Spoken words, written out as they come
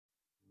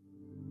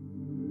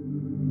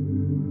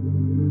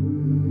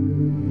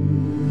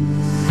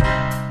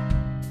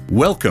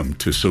Welcome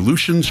to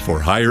Solutions for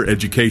Higher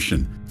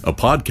Education, a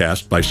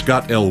podcast by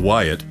Scott L.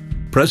 Wyatt,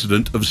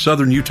 president of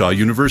Southern Utah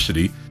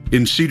University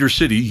in Cedar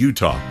City,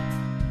 Utah.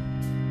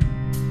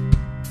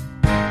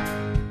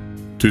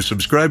 To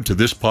subscribe to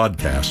this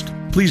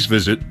podcast, please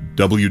visit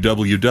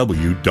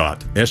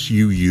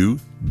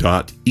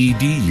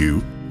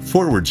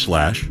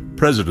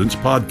www.suu.edu/President's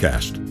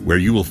Podcast, where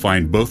you will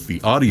find both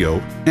the audio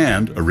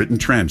and a written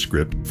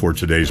transcript for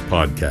today's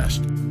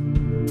podcast.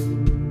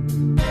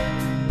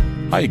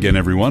 Hi again,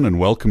 everyone, and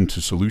welcome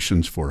to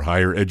Solutions for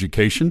Higher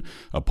Education,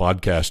 a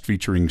podcast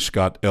featuring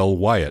Scott L.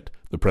 Wyatt,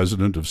 the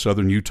president of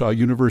Southern Utah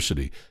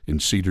University in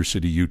Cedar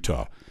City,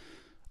 Utah.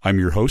 I'm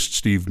your host,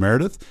 Steve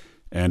Meredith,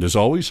 and as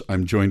always,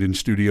 I'm joined in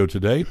studio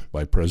today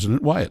by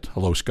President Wyatt.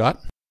 Hello,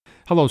 Scott.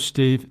 Hello,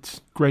 Steve. It's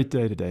a great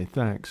day today.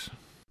 Thanks.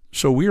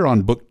 So we're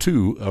on book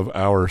 2 of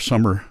our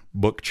summer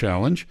book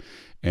challenge,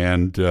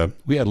 and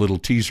we had a little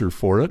teaser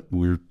for it.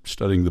 We're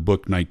studying the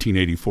book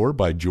 1984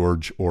 by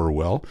George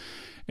Orwell,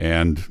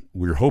 and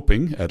we're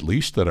hoping, at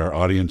least, that our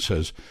audience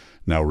has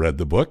now read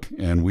the book,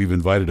 and we've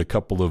invited a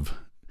couple of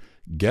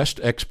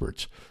guest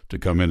experts to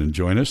come in and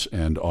join us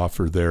and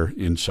offer their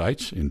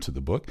insights into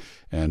the book.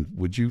 And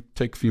would you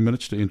take a few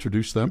minutes to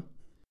introduce them?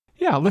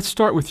 Yeah, let's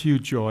start with you,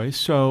 Joy.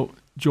 So,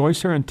 Joy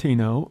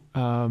Sterrantino,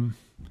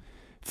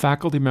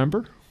 faculty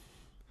member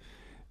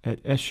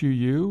at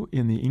SUU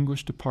in the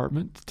English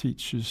department,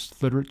 teaches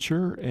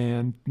literature,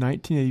 and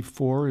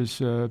 1984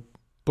 is a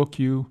book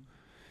you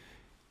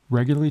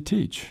regularly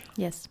teach.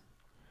 Yes.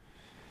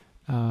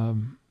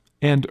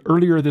 And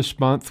earlier this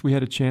month, we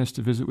had a chance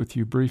to visit with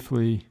you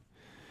briefly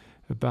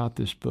about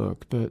this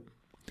book. But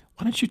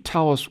why don't you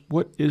tell us,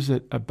 what is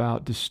it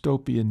about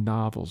dystopian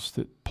novels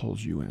that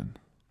pulls you in?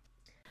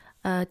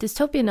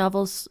 Dystopian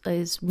novels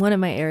is one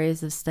of my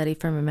areas of study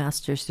from a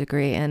master's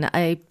degree. And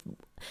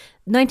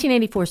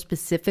 1984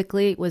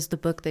 specifically was the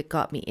book that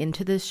got me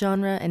into this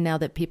genre. And now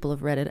that people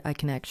have read it, I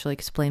can actually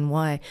explain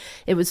why.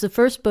 It was the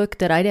first book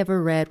that I'd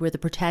ever read where the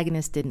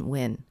protagonist didn't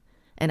win.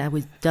 And I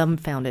was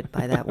dumbfounded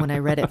by that when I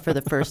read it for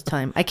the first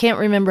time. I can't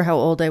remember how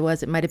old I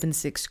was. It might have been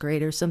 6th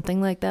grade or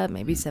something like that,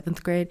 maybe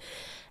 7th grade.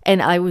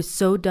 And I was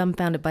so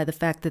dumbfounded by the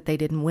fact that they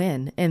didn't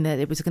win and that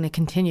it was going to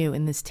continue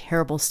in this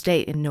terrible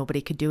state and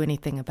nobody could do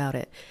anything about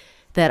it,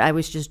 that I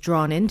was just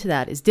drawn into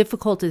that. As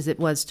difficult as it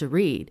was to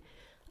read,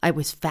 I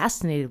was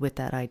fascinated with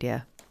that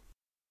idea.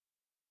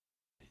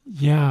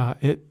 Yeah,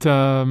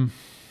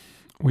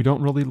 we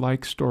don't really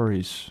like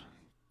stories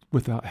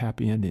without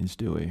happy endings,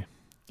 do we?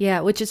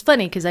 Yeah, which is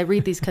funny because I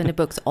read these kind of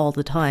books all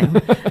the time.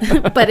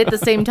 But at the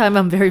same time,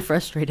 I'm very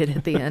frustrated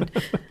at the end.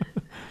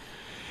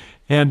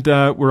 And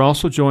we're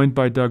also joined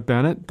by Doug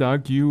Bennett.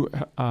 Doug, you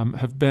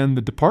have been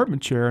the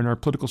department chair in our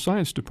political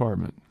science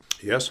department.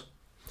 Yes.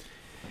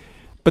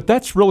 But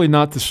that's really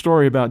not the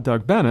story about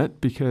Doug Bennett,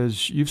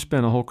 because you've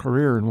spent a whole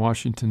career in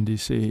Washington,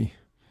 D.C.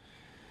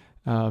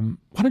 Why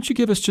don't you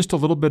give us just a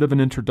little bit of an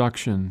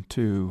introduction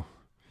to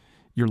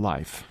your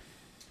life?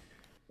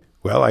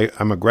 Well,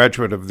 I'm a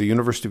graduate of the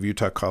University of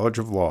Utah College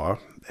of Law,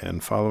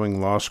 and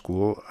following law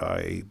school,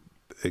 I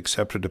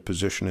accepted a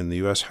position in the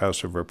U.S.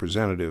 House of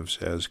Representatives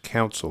as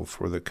counsel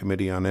for the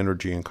Committee on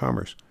Energy and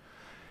Commerce.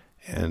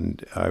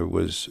 And I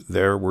was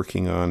there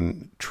working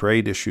on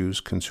trade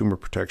issues, consumer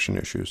protection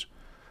issues.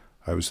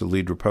 I was the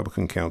lead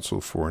Republican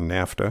counsel for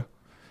NAFTA,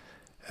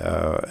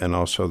 and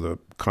also the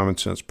Common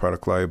Sense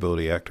Product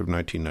Liability Act of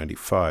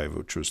 1995,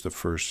 which was the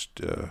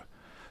first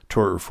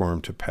tort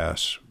reform to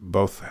pass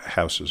both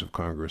houses of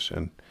Congress,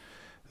 and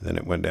then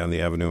it went down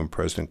the avenue and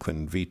President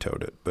Clinton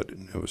vetoed it. But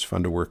it was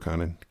fun to work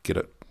on and get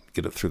it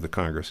through the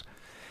Congress.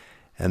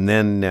 And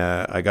then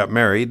I got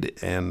married,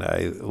 and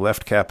I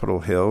left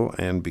Capitol Hill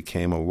and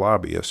became a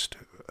lobbyist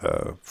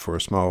for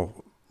a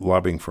small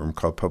lobbying firm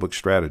called Public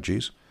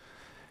Strategies.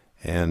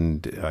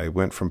 And I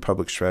went from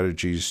Public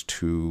Strategies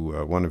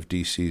to one of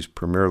D.C.'s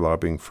premier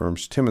lobbying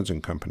firms, Timmons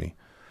 & Company,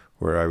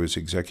 where I was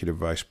executive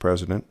vice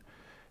president,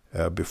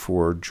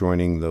 before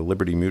joining the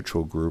Liberty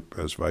Mutual Group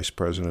as Vice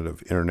President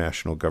of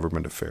International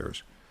Government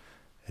Affairs.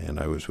 And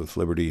I was with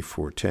Liberty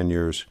for 10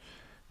 years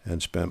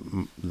and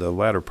spent the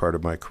latter part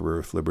of my career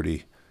with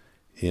Liberty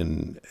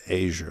in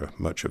Asia,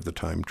 much of the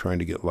time trying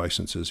to get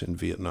licenses in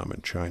Vietnam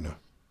and China.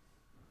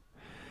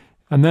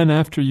 And then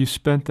after you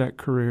spent that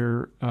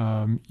career,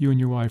 you and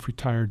your wife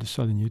retired to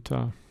Southern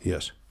Utah.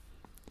 Yes.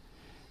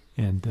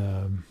 And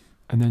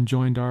then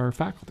joined our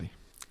faculty.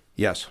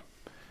 Yes.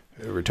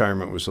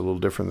 Retirement was a little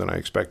different than I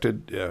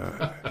expected.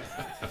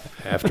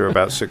 After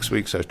about 6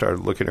 weeks, I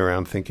started looking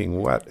around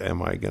thinking, what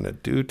am I going to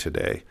do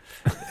today?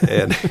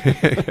 And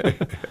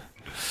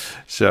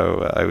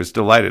so I was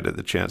delighted at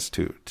the chance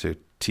to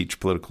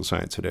teach political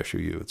science at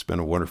SUU. It's been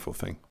a wonderful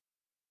thing.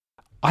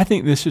 I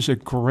think this is a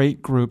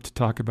great group to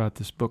talk about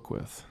this book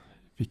with,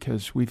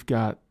 because we've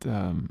got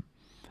a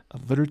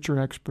literature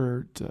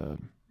expert, a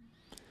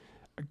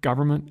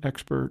government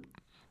expert.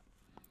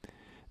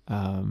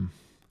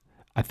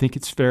 I think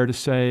it's fair to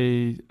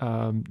say,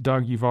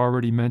 Doug, you've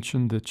already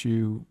mentioned that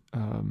you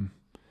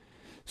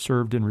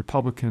served in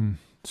Republican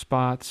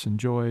spots, and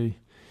Joy,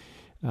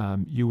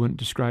 You wouldn't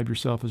describe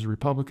yourself as a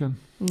Republican?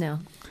 No.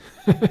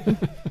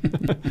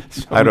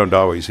 So, I don't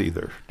always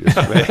either.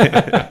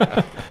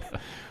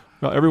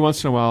 well, every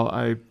once in a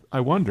while, I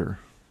wonder,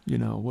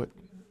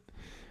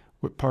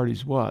 what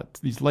party's what.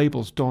 These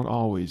labels don't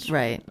always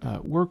Right.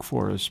 Work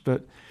for us.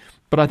 But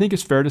I think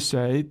it's fair to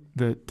say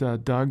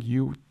that, Doug,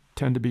 you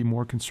tend to be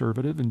more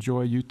conservative, and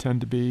Joy, you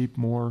tend to be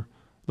more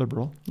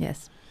liberal.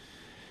 Yes.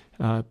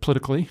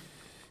 Politically.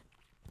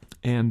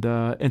 And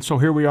so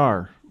here we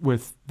are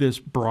with this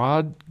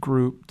broad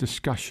group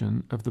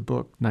discussion of the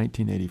book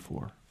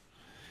 1984.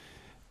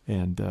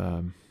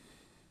 And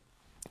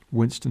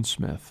Winston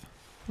Smith,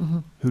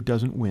 who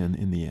doesn't win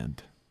in the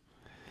end.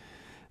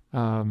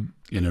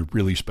 In a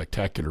really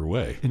spectacular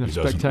way. In a He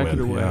doesn't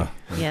spectacular win. way.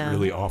 In Yeah. a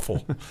really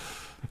awful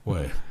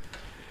way.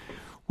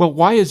 Well,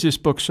 why is this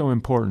book so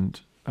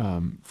important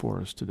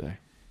for us today?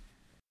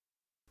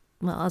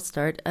 Well, I'll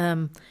start.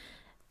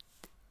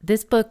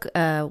 This book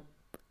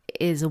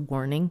is a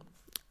warning.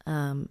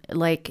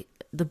 Like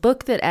the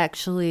book that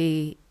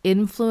actually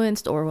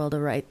influenced Orwell to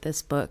write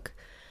this book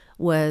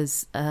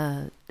was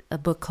a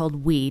book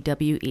called We,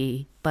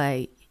 W-E,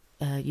 by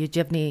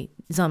Yevgeny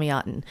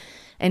Zamyatin.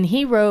 And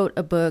he wrote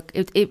a book.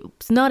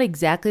 It's not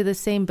exactly the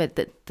same, but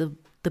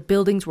the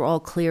buildings were all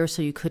clear,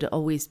 so you could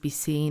always be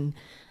seen.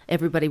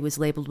 Everybody was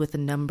labeled with a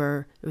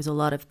number. There was a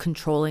lot of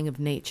controlling of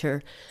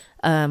nature.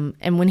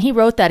 And when he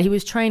wrote that, he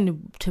was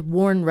trying to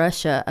warn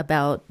Russia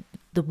about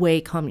the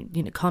way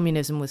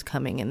communism was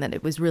coming, and that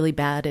it was really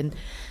bad.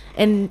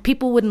 And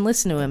people wouldn't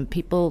listen to him.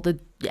 The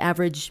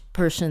average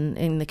person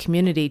in the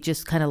community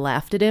just kind of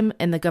laughed at him,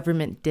 and the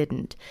government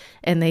didn't.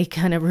 And they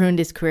kind of ruined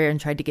his career and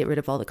tried to get rid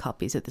of all the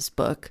copies of this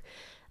book.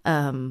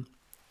 And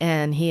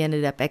he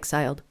ended up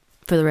exiled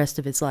for the rest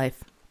of his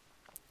life.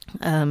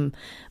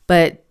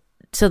 But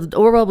so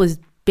Orwell was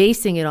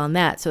basing it on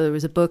that. So there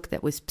was a book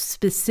that was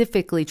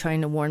specifically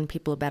trying to warn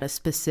people about a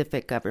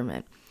specific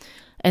government.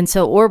 And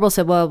so Orwell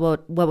said, well,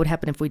 what would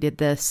happen if we did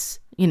this?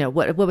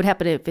 What would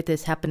happen if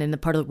this happened in the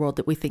part of the world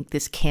that we think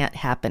this can't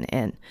happen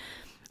in?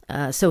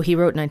 So he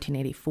wrote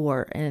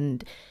 1984.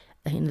 And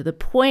the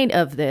point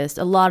of this,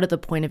 a lot of the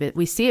point of it,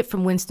 we see it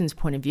from Winston's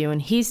point of view,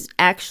 and he's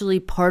actually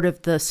part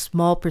of the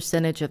small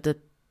percentage of the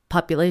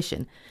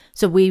population.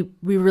 So we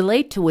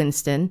relate to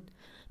Winston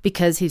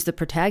because he's the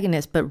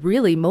protagonist, but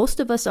really most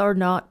of us are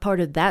not part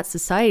of that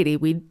society.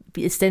 We'd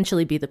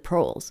essentially be the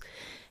proles.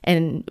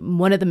 And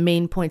one of the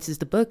main points is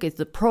the book is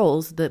the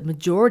proles, the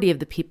majority of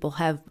the people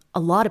have a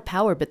lot of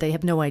power, but they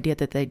have no idea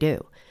that they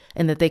do,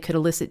 and that they could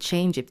elicit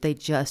change if they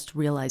just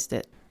realized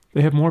it.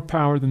 They have more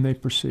power than they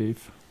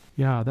perceive.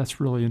 Yeah,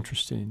 that's really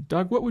interesting.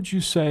 Doug, what would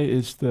you say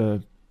is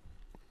the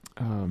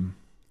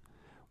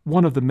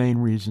one of the main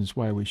reasons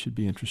why we should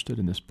be interested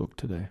in this book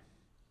today?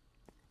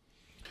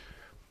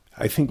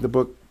 I think the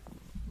book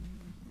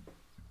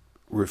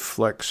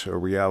reflects a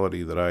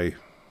reality that I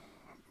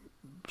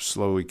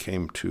slowly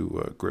came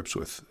to grips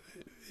with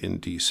in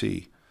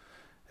D.C.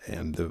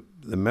 And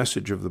the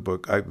message of the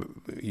book,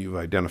 you've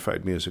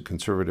identified me as a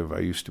conservative. I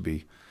used to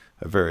be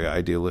a very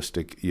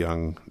idealistic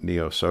young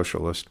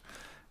neo-socialist.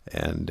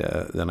 And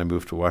then I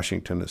moved to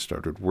Washington and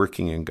started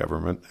working in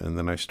government. And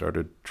then I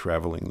started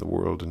traveling the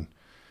world and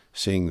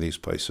seeing these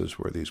places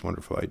where these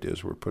wonderful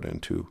ideas were put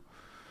into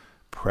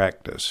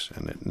practice.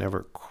 And it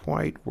never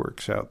quite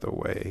works out the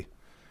way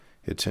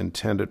it's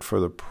intended for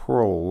the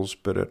proles,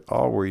 but it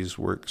always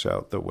works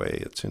out the way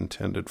it's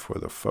intended for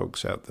the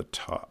folks at the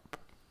top.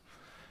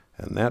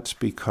 And that's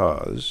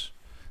because,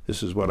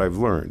 this is what I've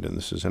learned, and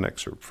this is an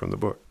excerpt from the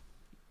book.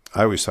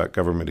 I always thought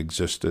government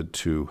existed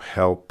to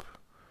help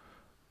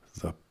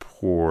the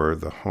poor,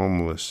 the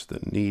homeless, the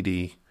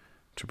needy,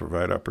 to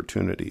provide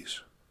opportunities.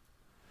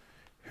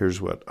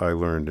 Here's what I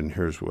learned, and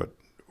here's what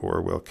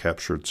Orwell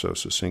captured so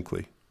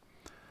succinctly.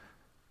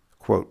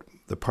 Quote,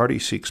 "The party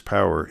seeks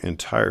power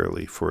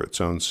entirely for its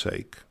own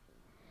sake.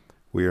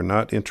 We are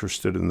not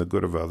interested in the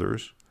good of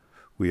others.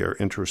 We are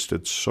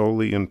interested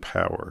solely in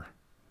power.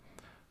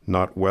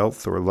 Not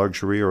wealth or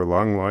luxury or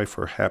long life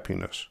or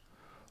happiness.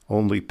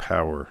 Only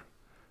power.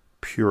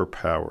 Pure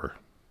power.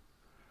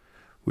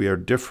 We are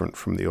different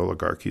from the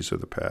oligarchies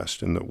of the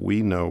past in that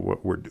we know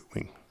what we're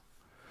doing.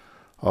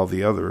 All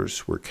the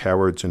others were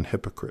cowards and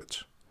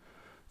hypocrites.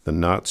 The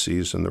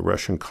Nazis and the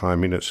Russian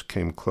communists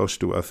came close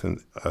to us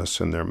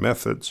in their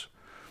methods,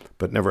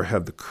 but never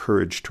had the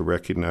courage to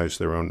recognize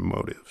their own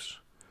motives.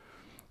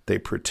 They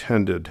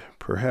pretended,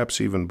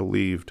 perhaps even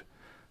believed,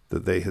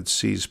 that they had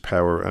seized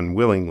power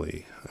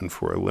unwillingly and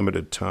for a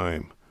limited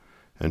time,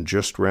 and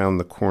just round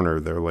the corner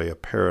there lay a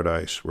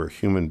paradise where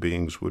human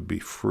beings would be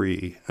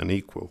free and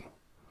equal.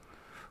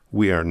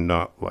 We are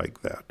not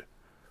like that.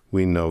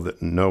 We know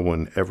that no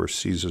one ever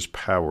seizes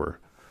power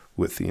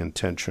with the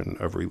intention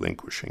of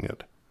relinquishing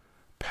it.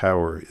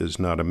 Power is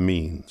not a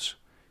means,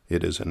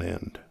 it is an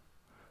end.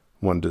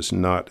 One does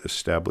not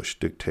establish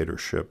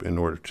dictatorship in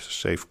order to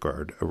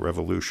safeguard a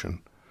revolution.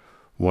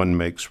 One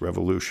makes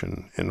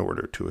revolution in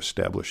order to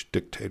establish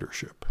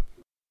dictatorship."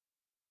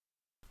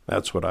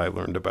 That's what I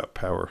learned about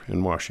power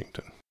in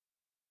Washington.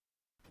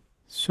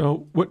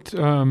 So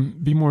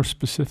be more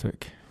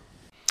specific.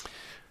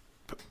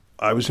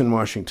 I was in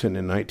Washington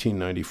in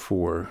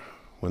 1994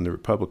 when the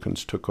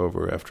Republicans took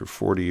over after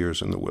 40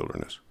 years in the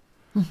wilderness.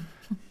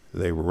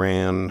 They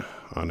ran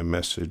on a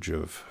message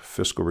of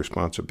fiscal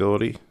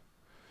responsibility,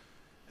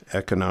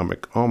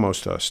 economic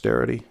almost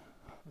austerity,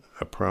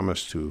 a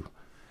promise to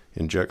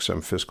inject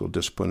some fiscal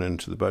discipline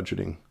into the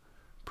budgeting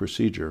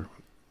procedure.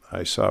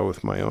 I saw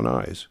with my own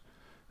eyes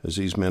as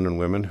these men and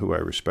women who I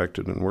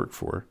respected and worked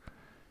for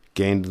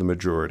gained the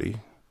majority,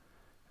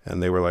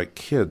 and they were like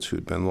kids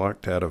who'd been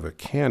locked out of a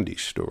candy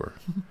store.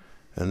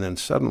 And then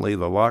suddenly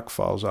the lock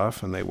falls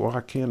off and they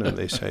walk in and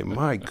they say,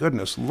 my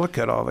goodness, look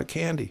at all the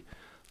candy.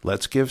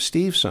 Let's give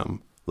Steve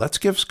some. Let's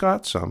give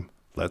Scott some.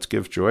 Let's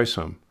give Joy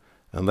some.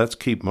 And let's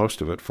keep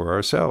most of it for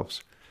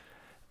ourselves.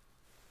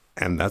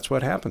 And that's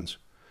what happens.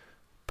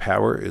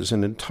 Power is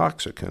an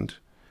intoxicant,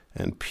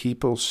 and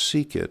people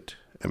seek it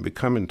and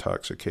become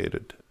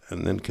intoxicated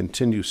and then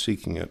continue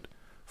seeking it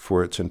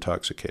for its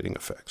intoxicating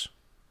effects.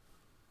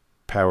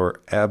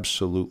 Power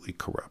absolutely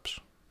corrupts.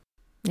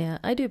 Yeah,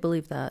 I do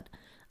believe that.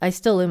 I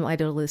still am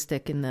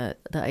idealistic in the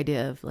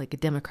idea of like a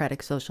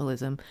democratic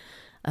socialism.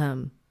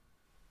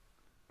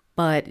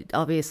 But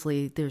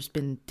obviously there's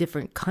been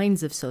different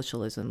kinds of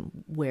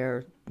socialism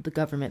where the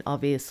government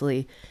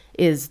obviously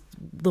is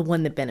the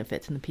one that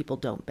benefits and the people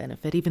don't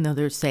benefit, even though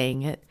they're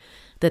saying it,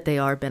 that they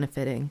are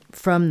benefiting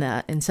from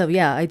that. And so,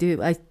 yeah, I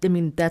do. I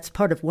mean, that's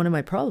part of one of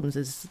my problems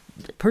is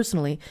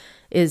personally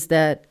is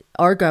that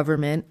our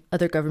government,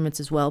 other governments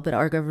as well, but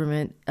our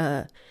government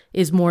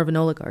is more of an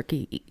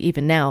oligarchy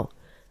even now.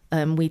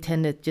 We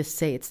tend to just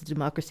say it's a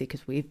democracy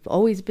because we've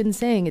always been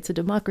saying it's a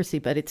democracy,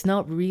 but it's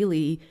not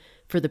really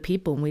for the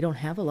people, and we don't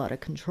have a lot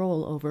of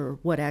control over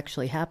what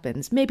actually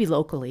happens, maybe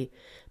locally,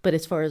 but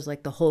as far as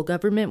like the whole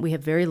government, we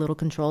have very little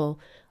control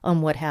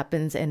on what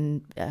happens,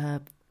 and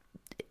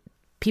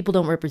people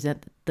don't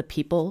represent the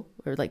people,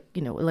 or like,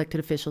 you know, elected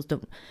officials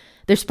don't,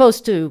 they're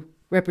supposed to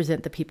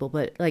represent the people,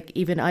 but like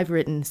even I've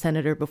written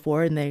senator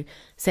before and they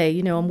say,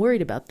 you know, I'm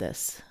worried about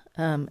this.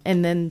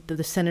 And then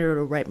the senator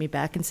will write me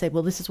back and say,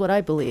 well, this is what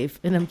I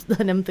believe. And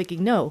I'm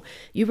thinking, no,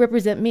 you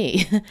represent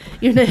me.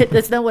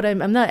 That's not what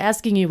I'm not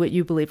asking you what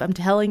you believe. I'm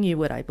telling you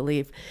what I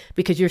believe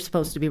because you're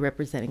supposed to be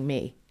representing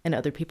me and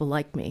other people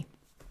like me.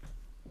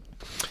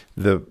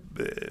 The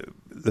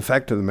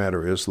fact of the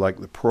matter is,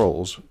 like the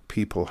proles,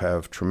 people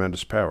have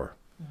tremendous power.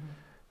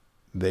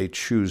 Mm-hmm. They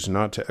choose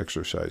not to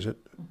exercise it.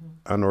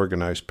 Mm-hmm.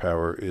 Unorganized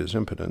power is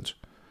impotence.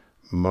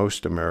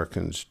 Most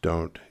Americans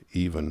don't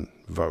even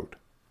vote.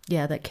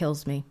 Yeah, that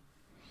kills me.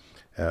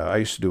 I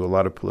used to do a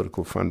lot of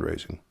political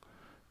fundraising.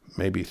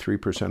 Maybe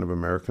 3% of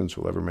Americans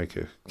will ever make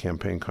a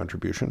campaign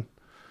contribution.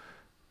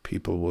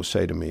 People will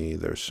say to me,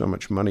 there's so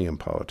much money in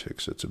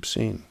politics, it's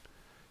obscene.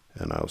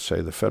 And I'll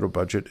say the federal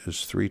budget is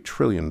 $3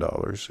 trillion,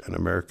 and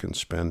Americans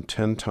spend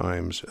 10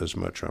 times as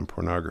much on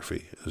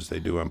pornography as they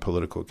do on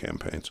political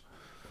campaigns.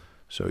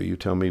 So you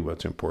tell me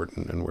what's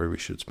important and where we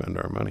should spend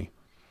our money.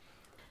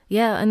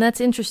 Yeah, and that's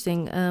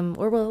interesting.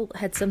 Orwell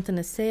had something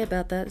to say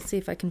about that. Let's see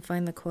if I can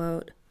find the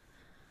quote.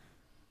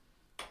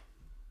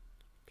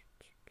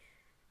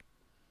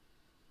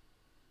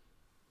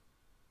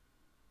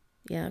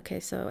 Yeah, okay,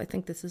 so I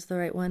think this is the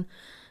right one.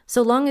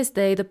 So long as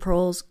they, the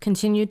proles,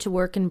 continued to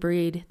work and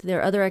breed,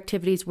 their other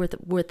activities were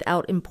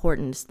without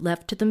importance,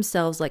 left to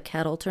themselves like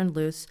cattle turned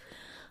loose.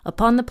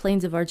 Upon the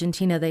plains of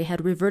Argentina, they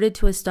had reverted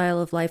to a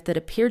style of life that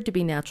appeared to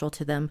be natural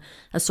to them,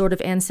 a sort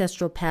of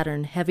ancestral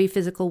pattern, heavy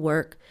physical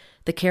work,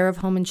 the care of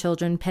home and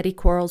children, petty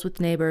quarrels with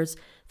neighbors,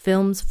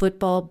 films,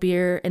 football,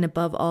 beer, and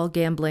above all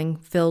gambling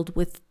filled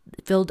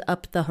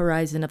up the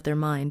horizon of their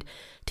mind.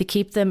 To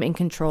keep them in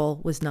control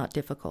was not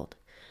difficult.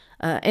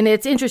 And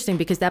it's interesting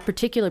because that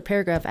particular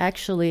paragraph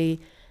actually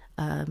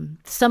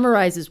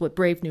summarizes what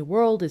Brave New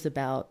World is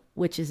about,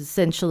 which is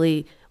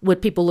essentially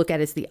what people look at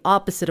as the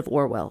opposite of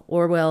Orwell.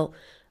 Orwell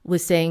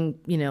was saying,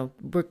 you know,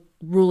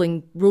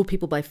 rule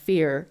people by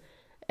fear,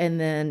 and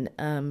then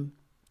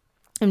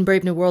in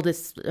Brave New World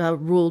is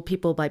rule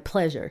people by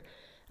pleasure.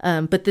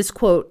 But this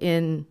quote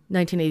in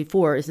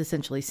 1984 is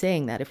essentially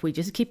saying that if we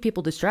just keep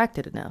people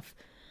distracted enough,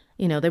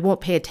 you know, they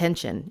won't pay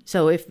attention.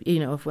 So if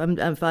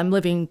I'm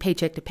living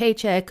paycheck to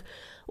paycheck,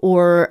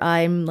 or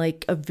I'm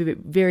like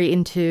very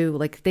into,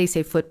 like they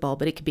say football,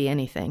 but it could be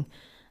anything,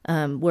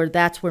 where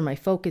that's where my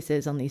focus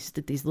is on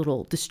these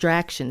little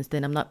distractions,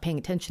 then I'm not paying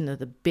attention to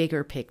the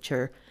bigger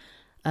picture,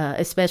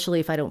 especially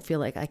if I don't feel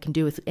like I can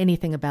do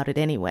anything about it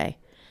anyway.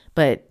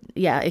 But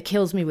yeah, it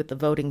kills me with the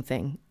voting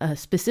thing,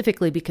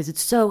 specifically because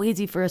it's so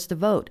easy for us to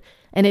vote,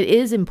 and it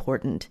is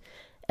important.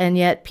 And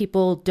yet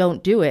people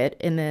don't do it.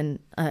 And then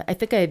I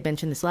think I had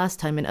mentioned this last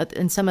time,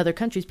 in some other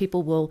countries,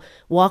 people will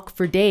walk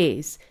for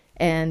days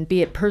and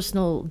be at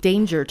personal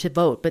danger to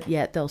vote, but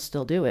yet they'll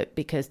still do it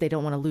because they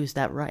don't want to lose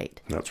that right.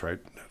 That's right.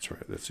 That's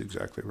right. That's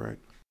exactly right.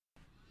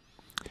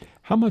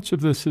 How much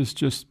of this is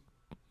just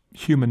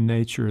human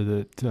nature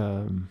that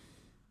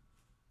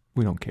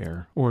we don't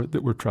care, or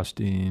that we're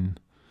trusting?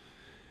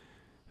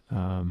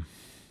 I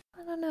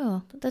don't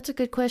know. That's a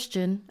good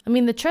question. I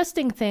mean, the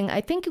trusting thing,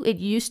 I think it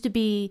used to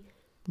be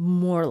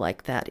more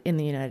like that in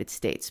the United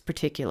States,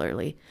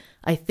 particularly.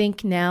 I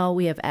think now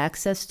we have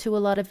access to a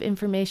lot of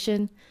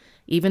information,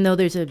 even though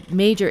there's a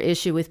major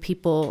issue with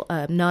people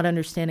not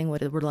understanding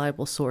what a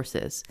reliable source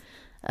is.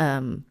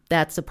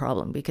 That's a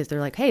problem because they're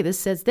like, hey, this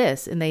says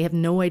this, and they have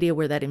no idea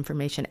where that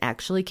information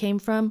actually came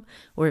from,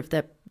 or if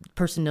that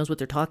person knows what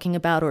they're talking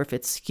about, or if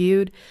it's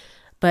skewed.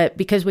 But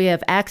because we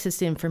have access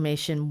to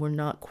information, we're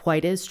not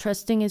quite as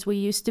trusting as we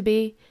used to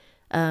be.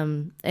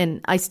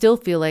 And I still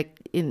feel like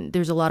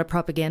there's a lot of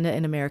propaganda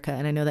in America,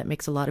 and I know that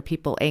makes a lot of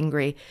people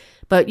angry.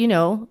 But,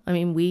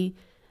 we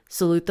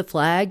salute the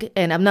flag,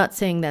 and I'm not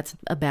saying that's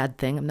a bad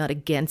thing. I'm not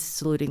against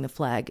saluting the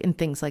flag and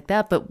things like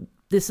that, but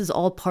this is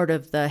all part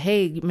of the,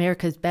 hey,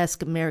 America's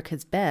best.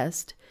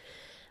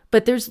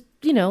 But there's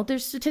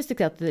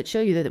statistics out there that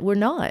show you that we're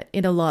not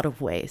in a lot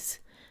of ways,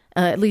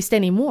 at least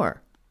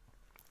anymore.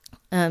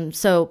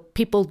 So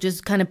people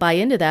just kind of buy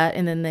into that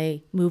and then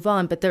they move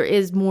on. But there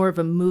is more of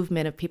a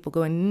movement of people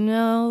going,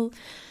 no,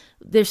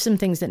 there's some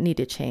things that need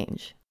to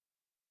change.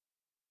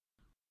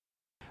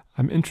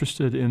 I'm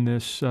interested in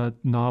this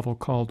novel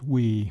called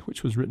We,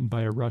 which was written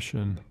by a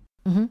Russian.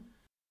 Mm-hmm.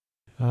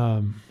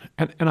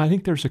 And I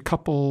think there's a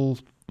couple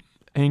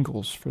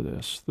angles for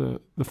this. The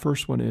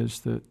first one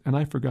is that, and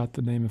I forgot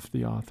the name of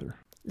the author.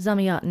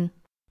 Zamyatin.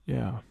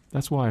 Yeah,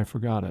 that's why I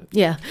forgot it.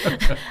 Yeah,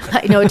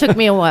 I know it took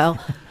me a while.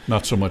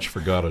 Not so much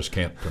forgot as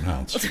can't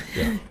pronounce.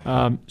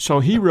 Yeah. So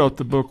he wrote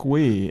the book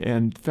We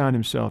and found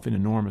himself in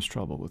enormous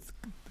trouble with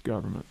the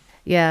government.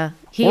 Yeah,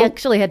 he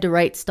actually had to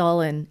write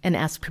Stalin and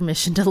ask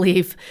permission to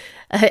leave.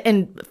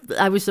 And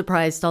I was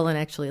surprised Stalin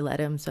actually let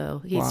him.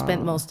 So he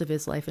spent most of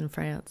his life in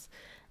France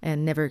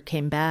and never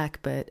came back.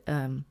 But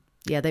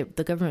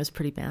the government was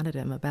pretty mad at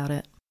him about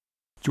it.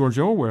 George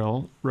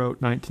Orwell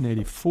wrote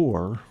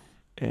 1984,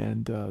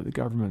 and did the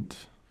government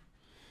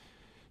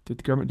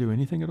do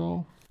anything at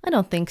all? I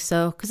don't think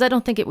so, because I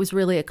don't think it was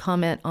really a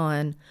comment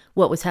on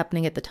what was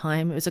happening at the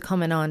time. It was a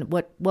comment on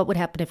what would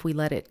happen if we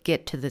let it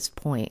get to this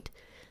point.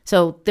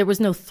 So there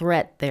was no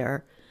threat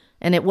there.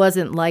 And it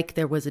wasn't like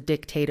there was a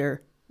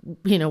dictator,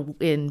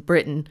 in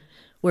Britain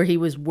where he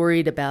was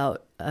worried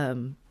about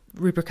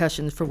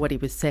repercussions for what he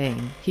was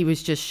saying. He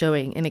was just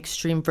showing an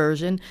extreme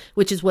version,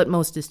 which is what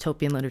most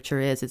dystopian literature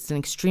is. It's an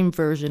extreme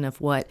version of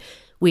what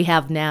we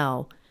have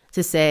now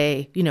to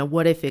say,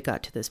 what if it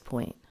got to this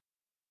point?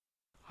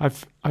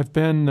 I've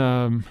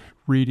been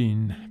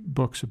reading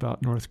books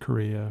about North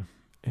Korea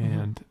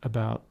and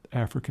about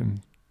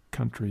African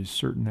countries,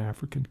 certain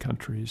African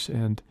countries,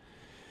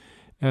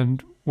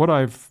 and what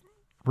I've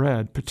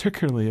read,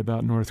 particularly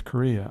about North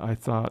Korea, I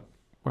thought,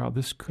 wow,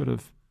 this could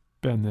have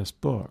been this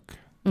book,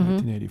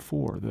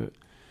 1984.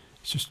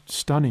 It's just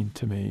stunning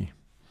to me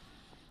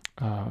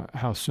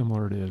how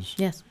similar it is.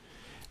 Yes.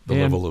 The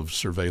level of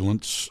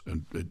surveillance,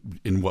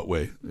 in what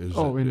way?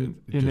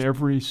 In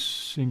every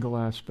single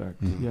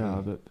aspect,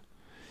 yeah.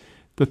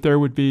 That there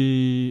would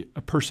be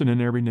a person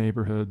in every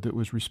neighborhood that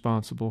was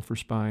responsible for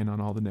spying on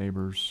all the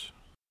neighbors.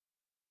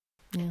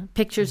 Yeah,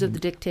 pictures of the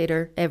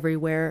dictator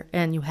everywhere,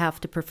 and you have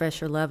to profess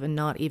your love and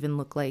not even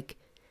look like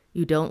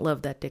you don't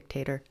love that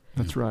dictator.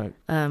 That's right.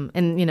 And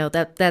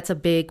that's a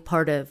big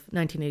part of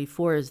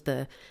 1984 is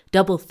the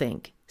double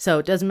think. So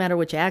it doesn't matter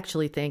what you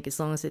actually think as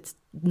long as it's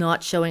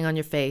not showing on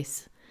your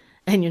face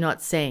and you're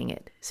not saying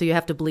it. So you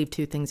have to believe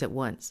two things at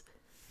once.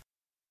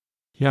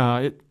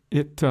 Yeah,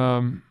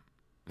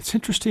 it's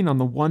interesting on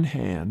the one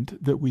hand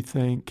that we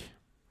think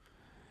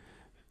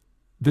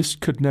this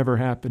could never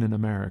happen in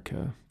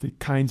America. The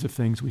kinds of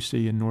things we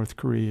see in North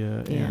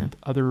Korea and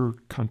other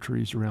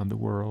countries around the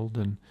world,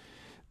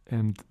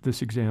 and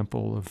this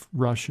example of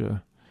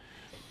Russia.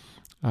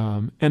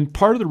 And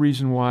part of the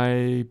reason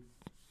why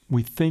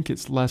we think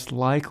it's less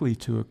likely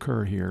to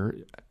occur here,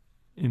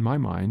 in my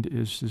mind,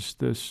 is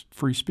this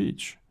free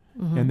speech,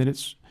 and that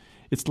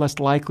it's less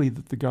likely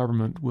that the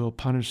government will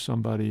punish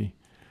somebody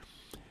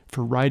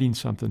for writing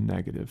something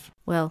negative.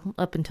 Well,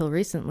 up until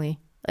recently,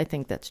 I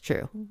think that's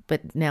true.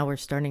 But now we're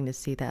starting to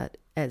see that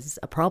as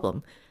a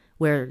problem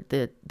where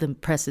the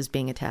press is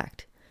being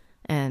attacked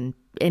and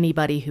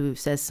anybody who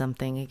says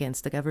something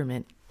against the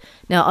government.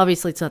 Now,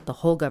 obviously, it's not the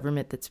whole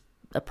government that's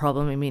a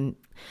problem. I mean,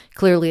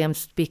 clearly I'm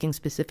speaking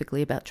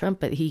specifically about Trump,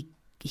 but he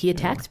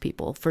attacks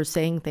people for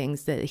saying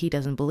things that he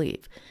doesn't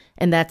believe.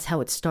 And that's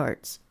how it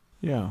starts.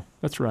 Yeah,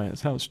 that's right.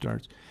 That's how it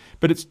starts.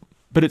 But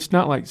it's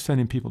not like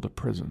sending people to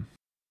prison.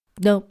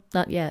 No,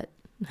 not yet.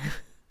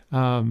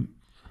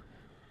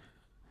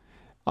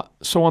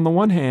 So on the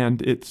one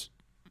hand, it's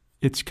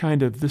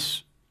kind of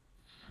this,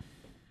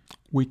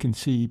 we can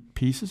see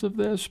pieces of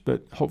this,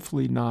 but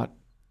hopefully not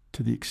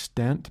to the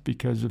extent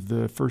because of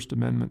the First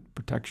Amendment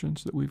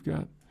protections that we've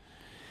got.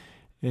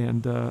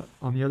 And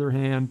on the other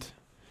hand,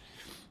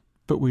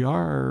 but we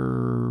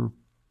are,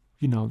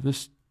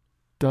 this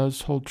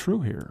does hold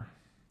true here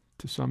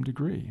to some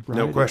degree, right?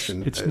 No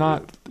question. It's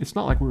not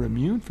like we're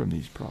immune from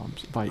these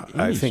problems by any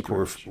I think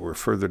stretch. we're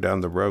further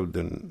down the road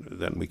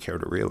than we care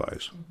to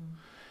realize.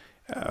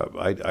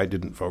 I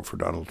didn't vote for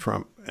Donald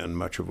Trump, and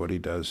much of what he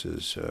does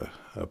is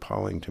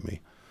appalling to me.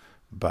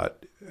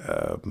 But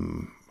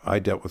I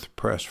dealt with the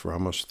press for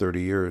almost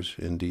 30 years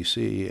in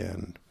D.C.,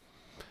 and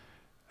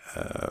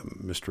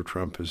Mr.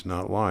 Trump is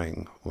not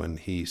lying when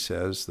he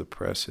says the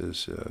press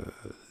is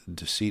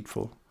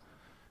deceitful,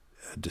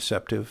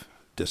 deceptive,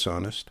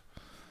 dishonest.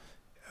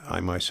 I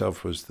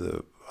myself was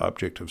the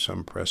object of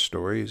some press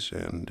stories,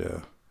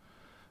 and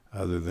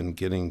other than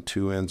getting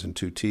 2 N's and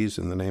 2 T's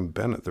in the name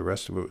Bennett, the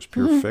rest of it was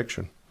pure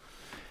fiction.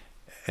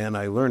 And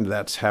I learned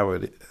that's how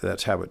it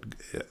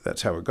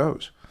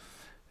goes.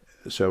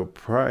 So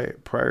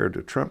prior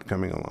to Trump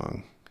coming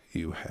along,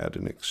 you had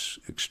an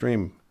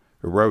extreme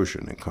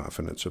erosion in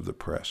confidence of the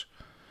press.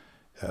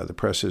 The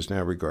press is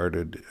now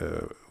regarded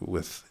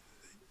with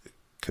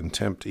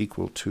contempt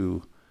equal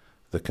to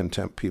the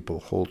contempt people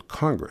hold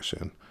Congress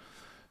in.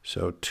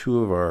 So 2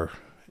 of our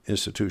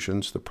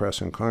institutions, the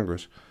press and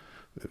Congress,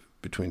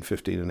 between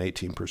 15 and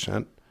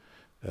 18%,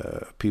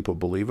 people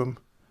believe them,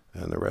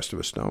 and the rest of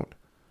us don't.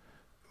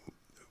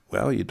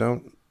 Well, you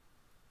don't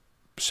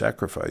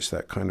sacrifice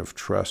that kind of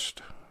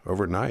trust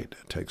overnight.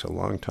 It takes a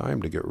long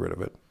time to get rid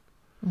of it.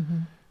 Mm-hmm.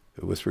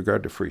 With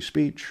regard to free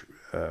speech,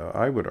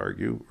 I would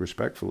argue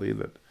respectfully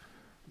that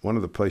one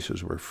of the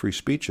places where free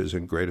speech is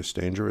in greatest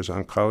danger is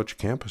on college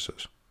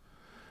campuses.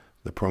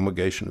 The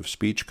promulgation of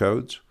speech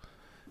codes,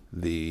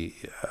 the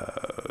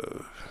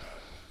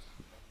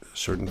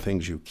certain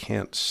things you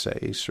can't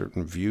say,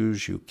 certain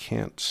views you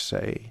can't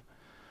say.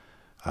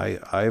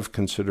 I've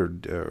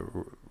considered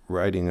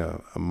writing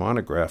a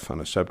monograph on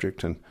a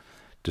subject and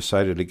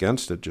decided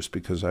against it just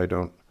because I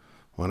don't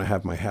want to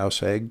have my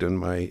house egged and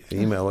my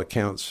email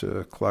accounts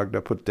clogged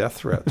up with death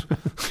threats.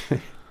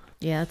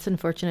 Yeah, it's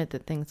unfortunate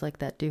that things like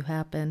that do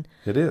happen.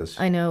 It is.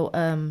 I know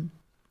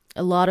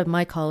a lot of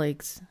my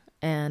colleagues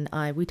and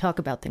we talk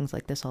about things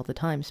like this all the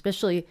time,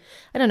 especially,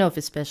 I don't know if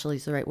especially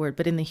is the right word,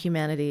 but in the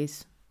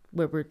humanities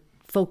where we're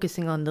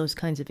focusing on those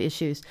kinds of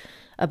issues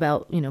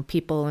about,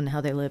 people and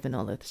how they live and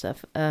all that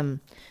stuff.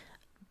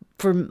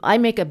 I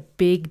make a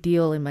big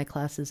deal in my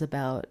classes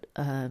about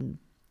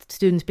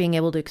students being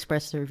able to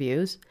express their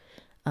views.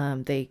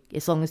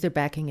 As long as they're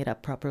backing it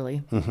up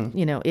properly.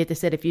 Mm-hmm. They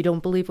said, if you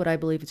don't believe what I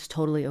believe, it's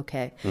totally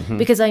okay. Mm-hmm.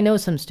 Because I know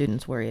some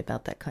students worry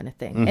about that kind of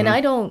thing. Mm-hmm. And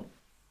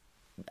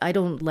I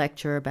don't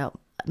lecture about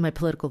my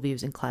political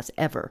views in class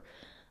ever.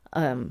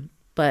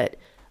 But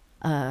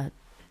I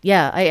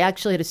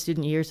actually had a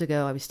student years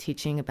ago, I was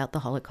teaching about the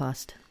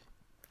Holocaust.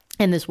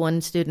 And this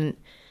one student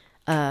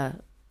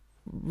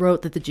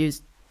wrote that the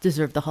Jews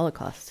deserved the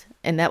Holocaust.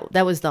 And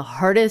that was the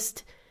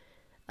hardest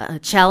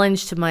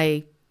challenge to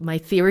my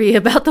theory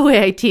about the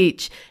way I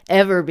teach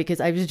ever,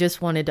 because I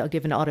just wanted to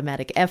give an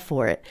automatic F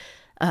for it.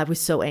 I was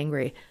so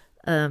angry.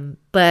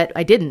 But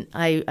I didn't.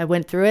 I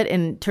went through it,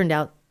 and it turned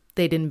out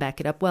they didn't back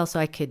it up well,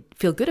 so I could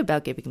feel good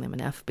about giving them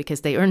an F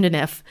because they earned an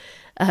F.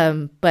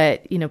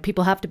 But,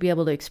 people have to be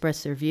able to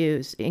express their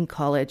views in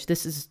college.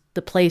 This is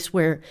the place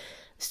where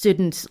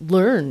students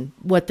learn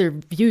what their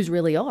views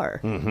really are,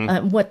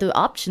 mm-hmm. What the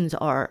options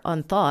are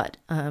on thought.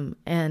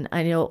 And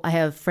I know I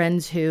have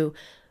friends who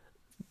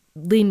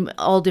lean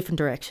all different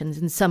directions,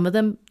 and some of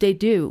them, they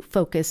do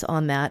focus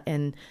on that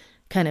and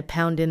kind of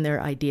pound in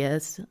their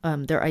ideas,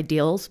 their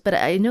ideals. But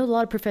I know a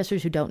lot of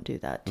professors who don't do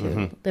that too.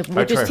 Mm-hmm. That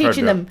we're just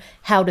teaching them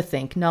how to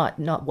think, not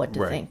what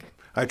to think.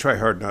 I try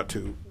hard not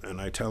to, and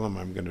I tell them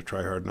I'm going to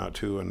try hard not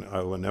to, and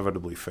I'll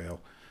inevitably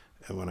fail.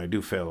 And when I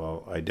do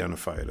fail, I'll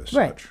identify it as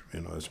such.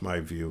 It's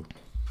my view.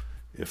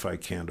 If I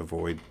can't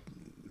avoid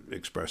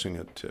expressing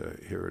it,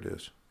 here it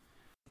is.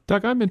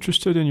 Doug, I'm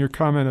interested in your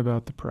comment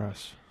about the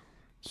press.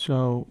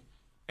 So,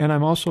 and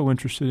I'm also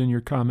interested in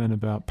your comment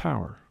about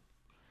power.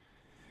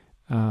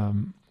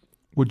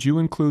 Would you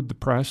include the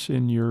press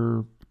in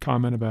your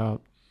comment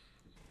about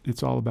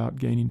it's all about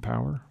gaining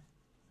power?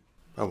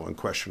 Oh,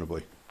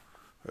 unquestionably.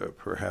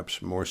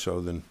 Perhaps more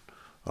so than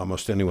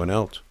almost anyone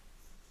else.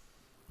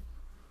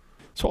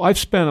 So I've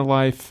spent a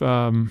life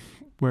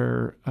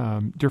where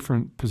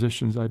different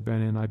positions I've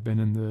been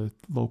in the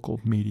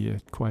local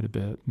media quite a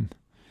bit.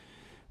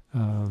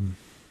 And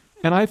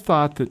I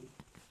thought that,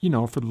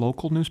 for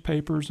local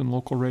newspapers and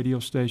local radio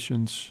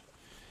stations,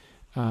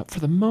 for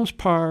the most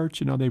part,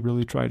 they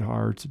really tried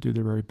hard to do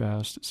their very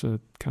best. It's a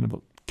kind of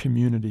a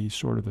community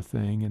sort of a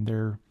thing, and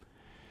they're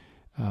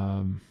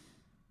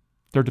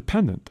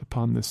dependent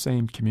upon the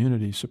same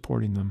community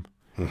supporting them.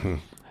 Mm-hmm.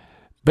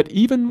 But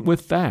even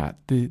with that,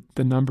 the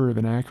number of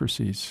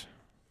inaccuracies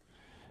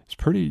is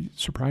pretty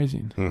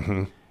surprising.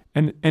 Mm-hmm.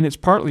 And it's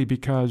partly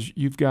because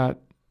you've got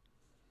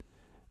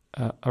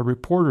a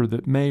reporter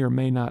that may or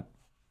may not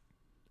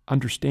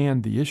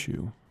understand the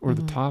issue or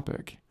mm-hmm. the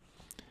topic,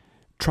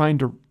 trying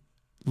to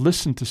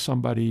listen to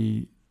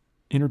somebody,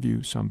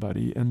 interview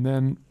somebody, and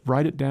then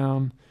write it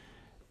down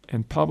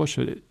and publish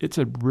it. It's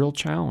a real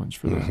challenge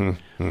for them.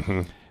 Mm-hmm.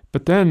 Mm-hmm.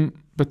 But then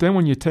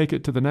when you take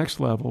it to the next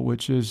level,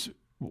 which is,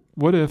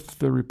 what if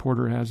the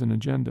reporter has an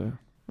agenda?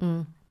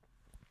 Mm.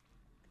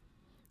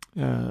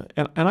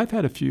 And I've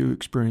had a few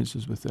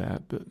experiences with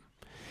that,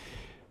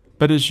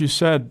 but as you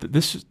said,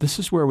 this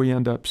is where we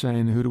end up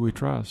saying, who do we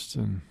trust?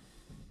 And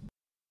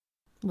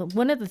Well,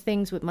 one of the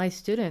things with my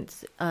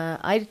students,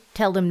 I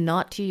tell them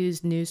not to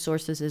use news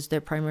sources as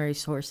their primary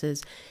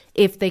sources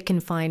if they can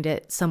find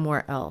it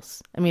somewhere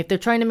else. I mean, if they're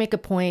trying to make a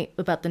point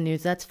about the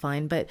news, that's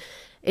fine. But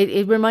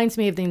it reminds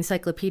me of the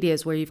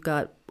encyclopedias where you've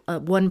got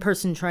one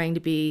person trying to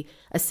be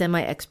a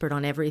semi-expert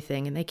on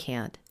everything, and they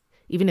can't.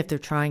 Even if they're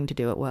trying to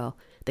do it well,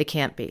 they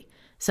can't be.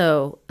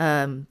 So,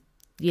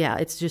 yeah,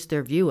 it's just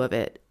their view of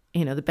it.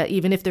 You know,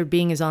 even if they're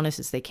being as honest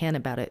as they can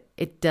about it,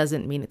 it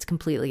doesn't mean it's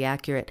completely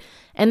accurate.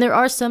 And there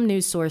are some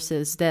news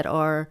sources that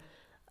are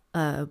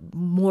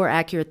more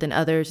accurate than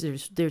others.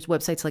 There's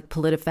websites like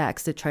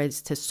PolitiFacts that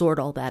tries to sort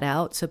all that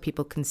out so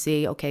people can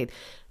see, okay,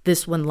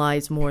 this one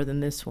lies more than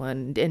this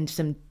one, and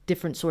some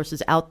different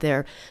sources out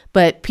there.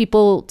 But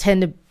people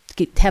tend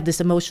to have this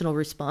emotional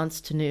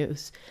response to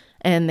news,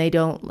 and they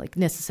don't like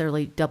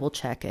necessarily double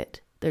check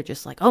it. They're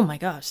just like, oh my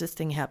gosh, this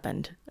thing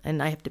happened,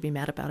 and I have to be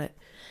mad about it,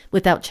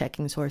 without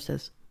checking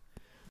sources.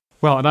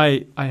 Well, and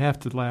I have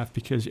to laugh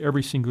because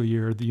every single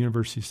year the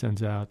university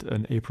sends out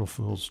an April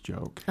Fool's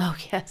joke. Oh,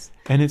 yes.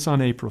 And it's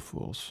on April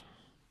Fool's.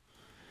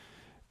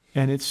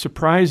 And it's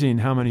surprising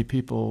how many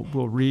people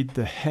will read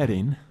the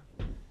heading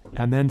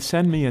and then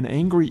send me an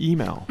angry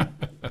email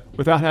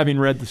without having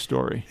read the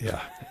story.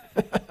 Yeah.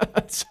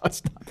 So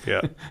it's not,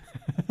 Yeah.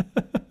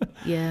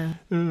 Yeah.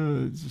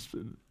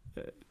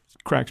 it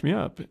cracks me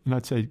up. And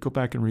I'd say, go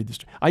back and read the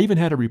story. I even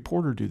had a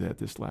reporter do that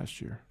this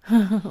last year.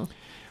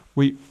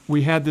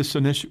 We had this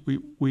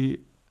initiative. We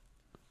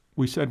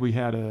said we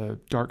had a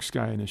dark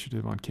sky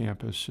initiative on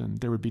campus, and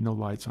there would be no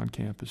lights on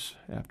campus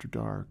after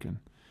dark,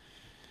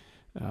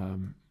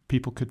 and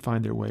people could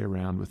find their way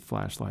around with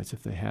flashlights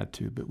if they had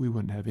to, but we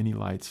wouldn't have any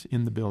lights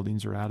in the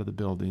buildings or out of the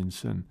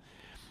buildings. And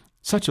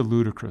such a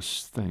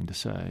ludicrous thing to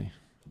say,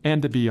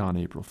 and to be on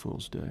April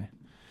Fool's Day,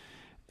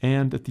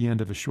 and at the end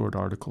of a short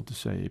article to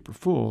say April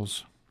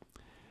Fool's.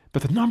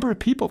 But the number of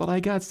people that I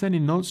got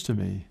sending notes to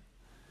me,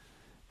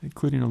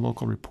 including a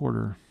local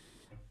reporter,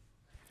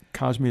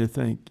 caused me to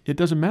think it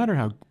doesn't matter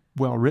how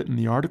well written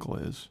the article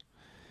is.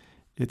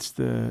 It's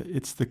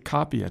the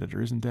copy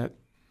editor, isn't that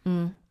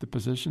the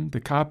position? The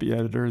copy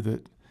editor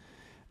that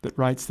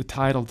writes the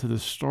title to the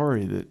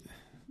story,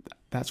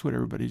 that's what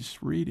everybody's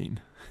reading.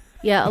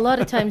 Yeah, a lot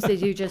of times they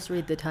do just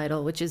read the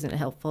title, which isn't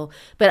helpful.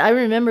 But I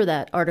remember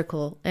that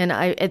article, and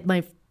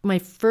my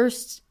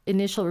first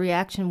initial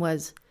reaction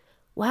was,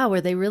 wow,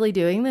 are they really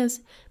doing this?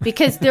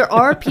 Because there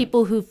are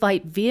people who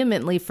fight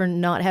vehemently for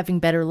not having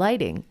better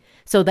lighting.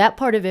 So that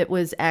part of it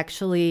was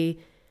actually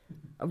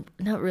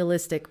not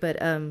realistic, but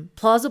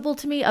plausible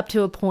to me up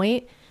to a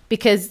point,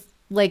 because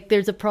like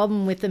there's a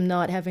problem with them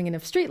not having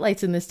enough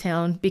streetlights in this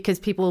town because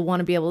people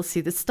want to be able to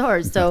see the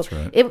stars. So That's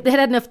right. it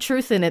had enough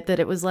truth in it that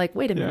it was like,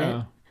 wait a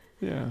minute.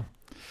 Yeah.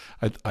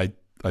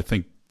 I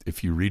think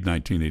if you read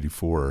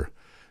 1984,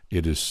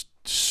 it is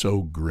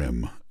so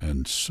grim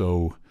and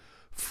so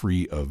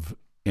free of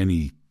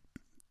any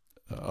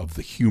of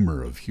the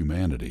humor of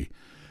humanity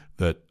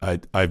that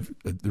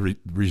the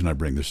reason I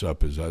bring this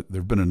up is there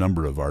have been a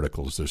number of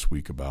articles this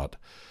week about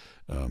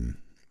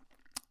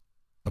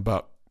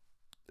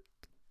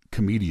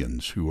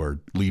comedians who are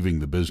leaving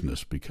the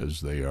business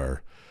because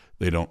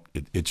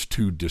it's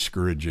too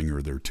discouraging,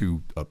 or they're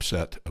too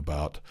upset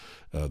about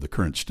the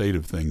current state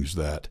of things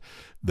that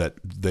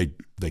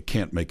they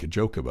can't make a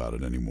joke about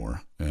it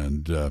anymore.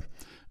 And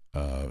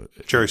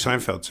Jerry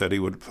Seinfeld said he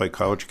would play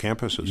college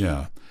campuses.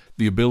 Yeah,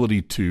 the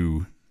ability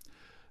to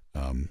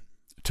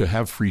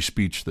have free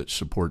speech that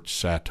supports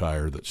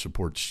satire, that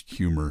supports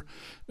humor,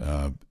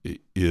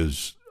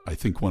 is, I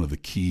think, one of the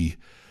key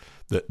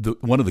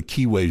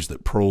ways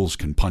that proles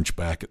can punch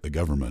back at the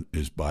government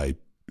is by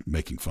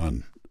making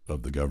fun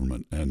of the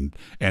government and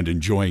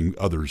enjoying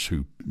others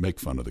who make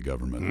fun of the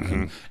government.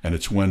 Mm-hmm. And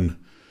it's when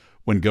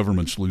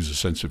governments lose a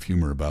sense of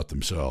humor about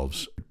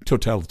themselves,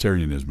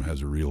 totalitarianism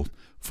has a real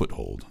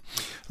foothold.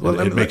 Well,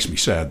 it makes me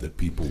sad that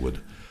people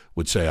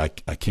would say,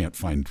 I can't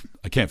find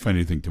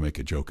anything to make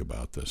a joke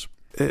about this.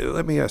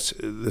 Let me ask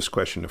this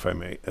question, if I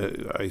may.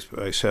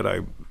 I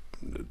said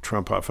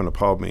Trump often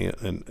appalled me,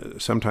 and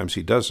sometimes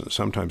he doesn't.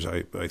 Sometimes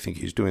I think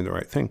he's doing the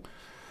right thing.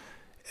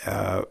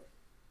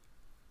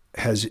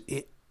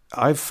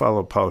 I've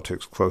followed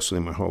politics closely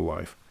my whole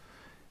life.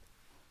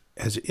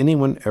 Has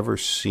anyone ever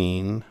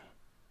seen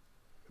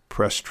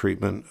press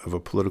treatment of a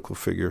political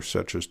figure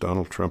such as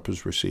Donald Trump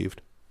has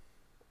received?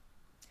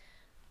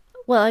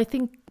 Well, I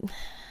don't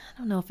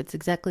know if it's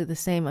exactly the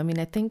same. I mean,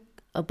 I think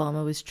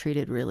Obama was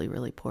treated really,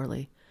 really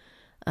poorly.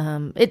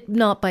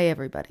 Not by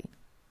everybody.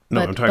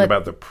 No, I'm talking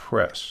about the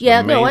press.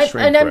 Yeah, the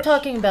mainstream I'm press.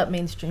 talking about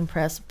mainstream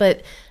press.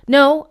 But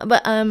no,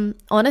 but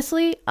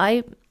honestly,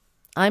 I'm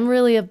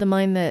really of the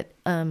mind that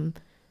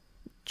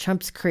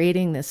Trump's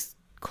creating this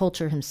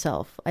culture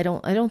himself. I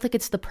don't think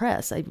it's the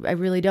press. I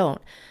really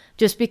don't.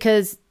 Just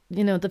because,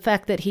 the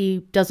fact that he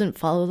doesn't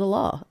follow the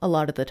law a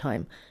lot of the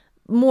time.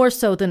 More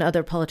so than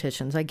other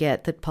politicians. I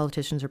get that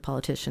politicians are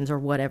politicians or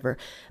whatever.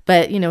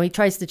 But, he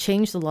tries to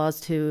change the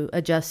laws to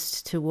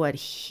adjust to what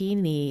he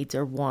needs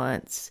or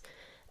wants.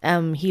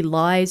 He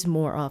lies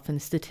more often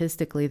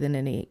statistically than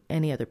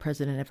any other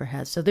president ever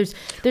has. So there's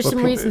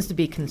some reasons to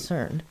be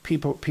concerned.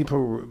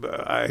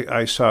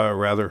 I saw a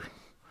rather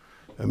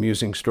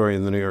amusing story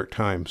in the New York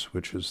Times,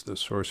 which is the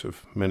source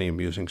of many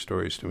amusing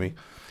stories to me,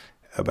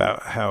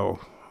 about how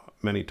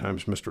many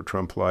times Mr.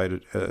 Trump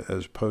lied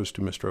as opposed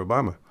to Mr.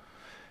 Obama.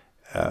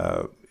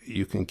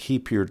 You can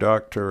keep your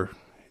doctor,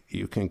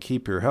 you can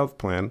keep your health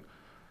plan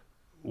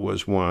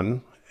was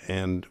one,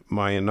 and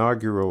my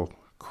inaugural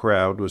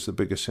crowd was the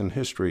biggest in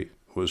history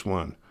was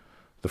one.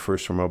 The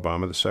first from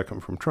Obama, the second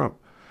from Trump.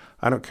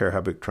 I don't care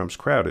how big Trump's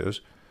crowd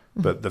is,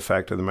 but the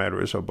fact of the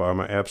matter is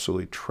Obama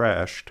absolutely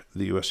trashed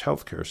the U.S.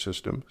 healthcare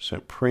system,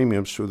 sent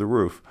premiums through the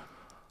roof,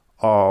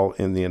 all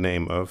in the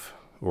name of,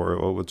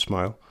 Orwell would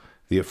smile,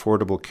 the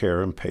Affordable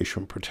Care and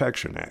Patient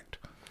Protection Act.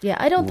 Yeah,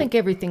 I don't think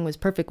everything was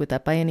perfect with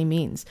that by any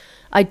means.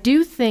 I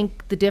do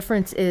think the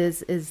difference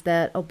is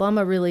that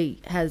Obama really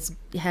has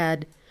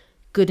had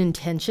good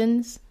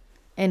intentions,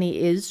 and he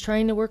is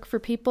trying to work for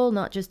people,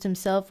 not just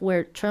himself,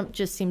 where Trump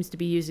just seems to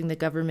be using the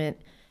government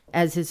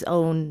as his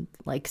own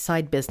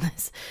side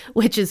business,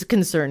 which is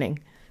concerning.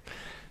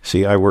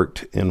 See, I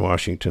worked in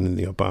Washington in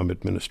the Obama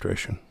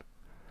administration,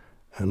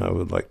 and I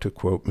would like to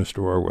quote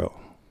Mr. Orwell.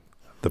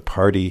 The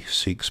party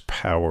seeks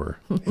power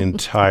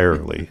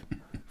entirely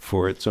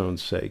for its own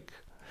sake.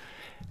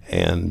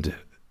 And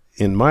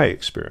in my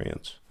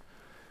experience,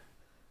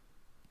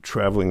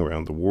 traveling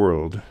around the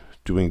world,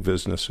 doing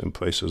business in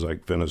places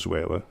like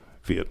Venezuela,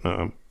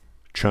 Vietnam,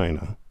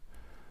 China,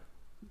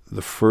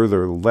 the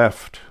further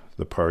left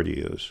the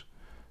party is,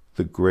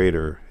 the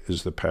greater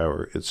is the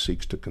power it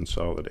seeks to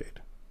consolidate.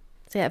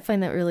 See, I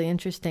find that really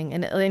interesting.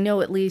 And I know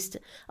at least,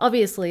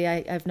 obviously,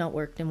 I've not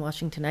worked in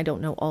Washington. I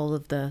don't know all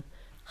of the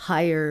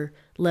higher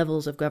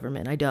levels of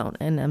government. I don't.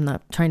 And I'm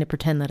not trying to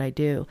pretend that I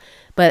do.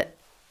 But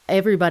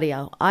everybody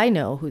I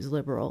know who's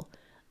liberal,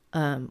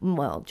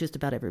 just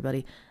about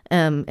everybody,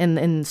 and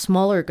in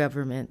smaller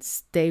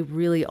governments, they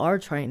really are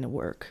trying to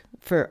work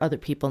for other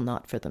people,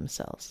 not for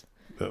themselves.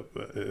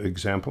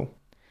 Example?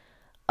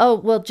 Oh,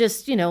 well,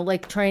 just,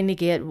 trying to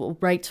get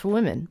rights for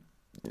women,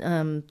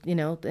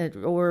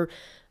 or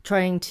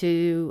trying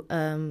to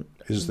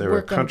Is there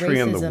a country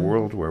in the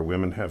world where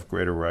women have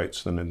greater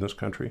rights than in this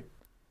country?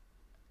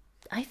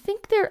 I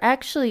think there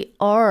actually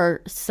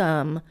are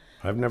some.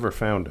 I've never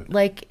found it.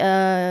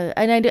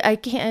 And I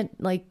can't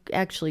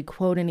actually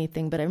quote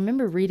anything, but I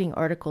remember reading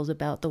articles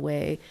about the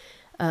way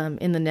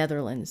in the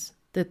Netherlands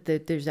that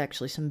there's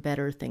actually some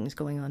better things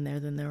going on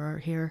there than there are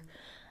here.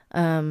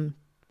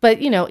 But,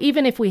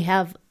 even if we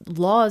have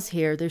laws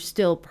here, there's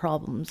still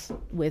problems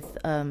with,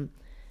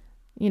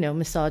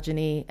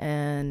 misogyny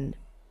and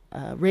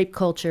rape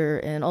culture,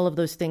 and all of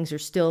those things are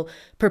still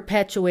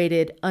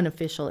perpetuated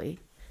unofficially.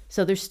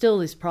 So there's still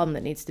this problem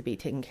that needs to be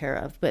taken care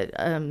of. But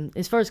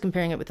as far as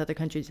comparing it with other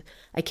countries,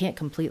 I can't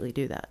completely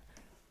do that.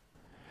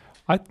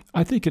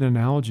 I think an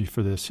analogy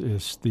for this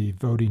is the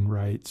voting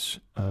rights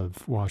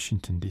of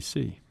Washington,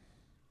 D.C.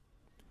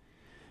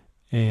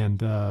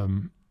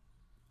 And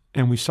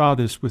we saw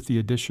this with the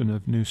addition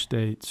of new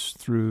states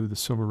through the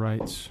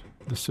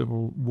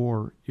Civil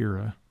War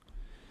era.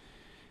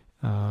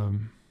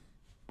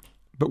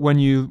 But when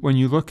you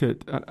look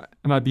at,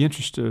 and I'd be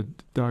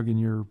interested, Doug, in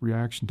your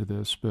reaction to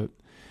this, but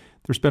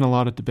there's been a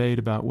lot of debate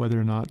about whether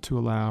or not to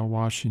allow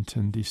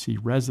Washington, D.C.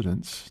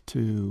 residents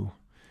to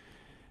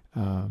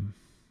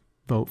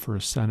vote for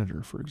a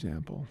senator, for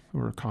example,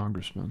 or a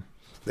congressman.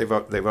 They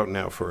vote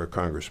now for a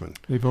congressman.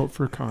 They vote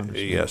for a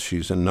congressman. Yes,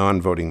 she's a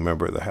non-voting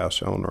member of the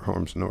House. Eleanor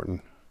Holmes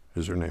Norton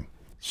is her name.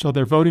 So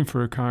they're voting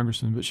for a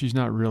congressman, but she's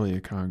not really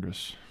a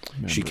Congress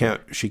member.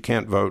 She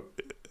can't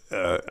vote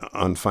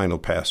on final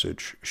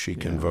passage. She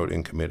can vote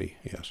in committee,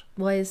 yes.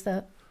 Why is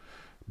that?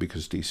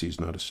 Because D.C. is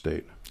not a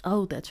state.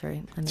 Oh, that's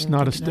right. It's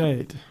not a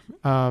state.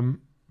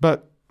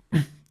 But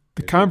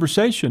the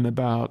conversation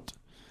about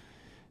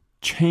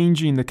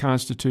changing the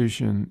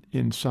Constitution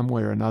in some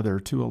way or another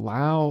to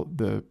allow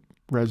the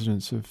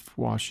residents of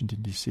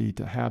Washington, D.C.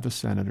 to have a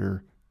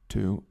senator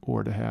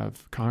or to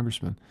have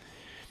congressmen,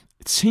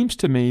 it seems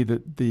to me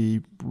that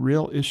the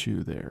real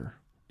issue there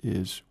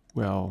is,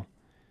 well,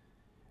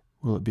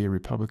 will it be a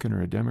Republican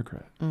or a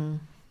Democrat?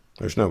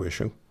 There's no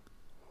issue.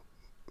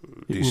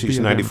 D.C.'s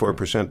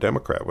 94%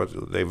 Democrat.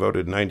 They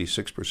voted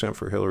 96%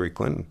 for Hillary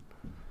Clinton.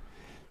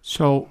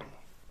 So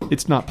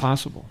it's not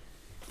possible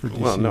for D.C.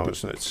 Well, no,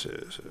 it's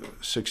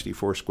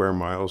 64 square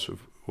miles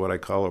of what I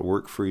call a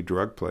work-free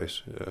drug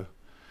place.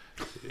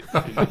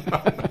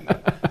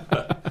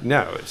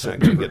 No, it's not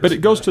going to get... But it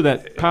goes to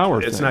that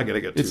power It's thing. not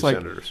going to get two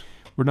senators.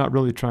 We're not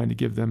really trying to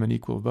give them an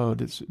equal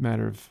vote. It's a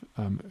matter of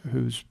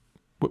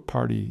what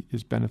party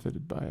is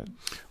benefited by it.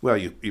 Well,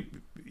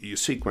 you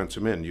sequence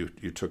them in.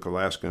 You took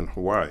Alaska and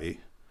Hawaii.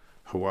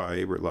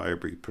 Hawaii,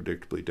 reliably,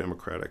 predictably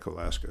Democratic.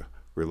 Alaska,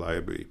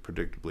 reliably,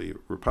 predictably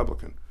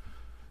Republican.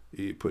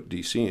 You put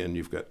D.C. in,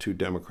 you've got two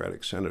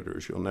Democratic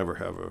senators. You'll never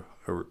have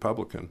a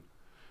Republican.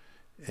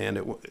 And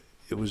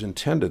it was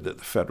intended that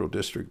the federal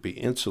district be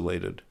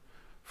insulated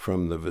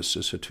from the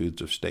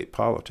vicissitudes of state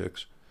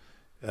politics.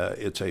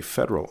 It's a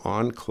federal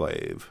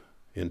enclave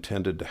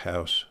intended to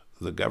house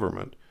the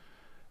government.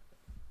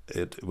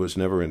 It was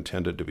never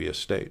intended to be a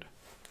state.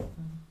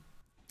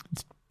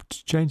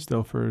 It's changed,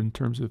 though, in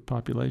terms of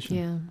population.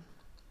 Yeah.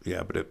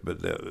 Yeah, but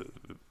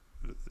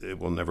it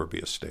will never be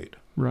a state.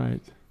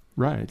 Right.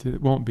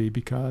 It won't be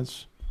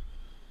because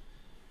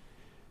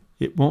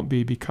it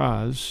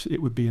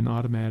would be an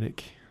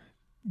automatic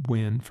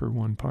win for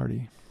one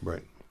party.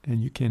 Right.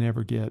 And you can't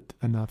ever get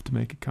enough to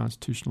make a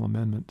constitutional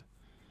amendment.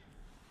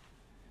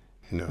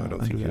 No, I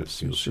don't think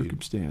that's you'll see.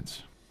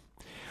 Circumstance.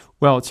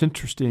 Well, it's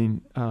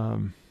interesting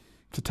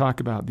to talk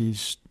about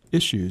these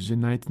issues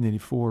in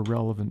 1984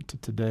 relevant to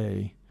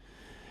today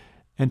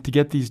and to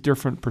get these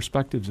different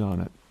perspectives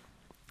on it.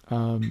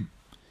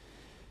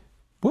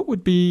 What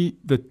would be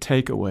the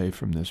takeaway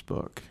from this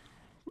book?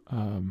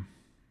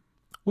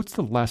 What's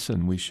the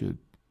lesson we should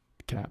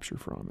capture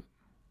from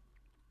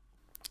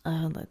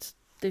it?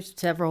 There's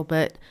several,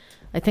 but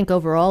I think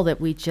overall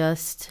that we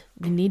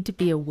need to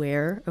be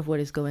aware of what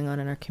is going on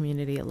in our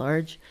community at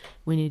large.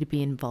 We need to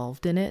be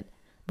involved in it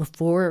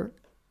before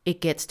it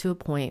gets to a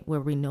point where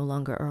we no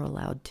longer are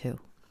allowed to.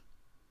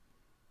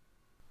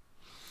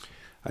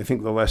 I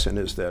think the lesson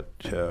is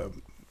that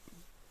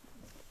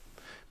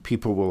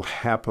people will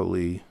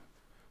happily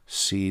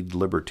cede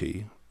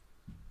liberty,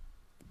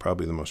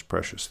 probably the most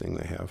precious thing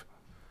they have,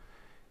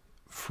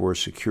 for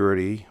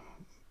security,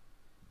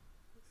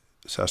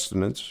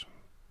 sustenance,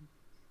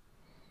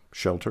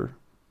 shelter,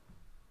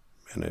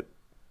 and it,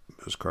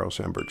 as Carl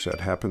Sandburg said,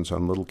 happens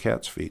on little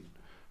cat's feet,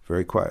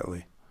 very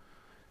quietly.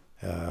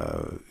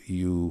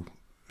 You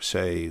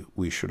say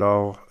we should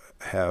all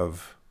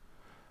have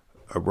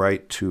a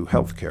right to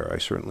health care. I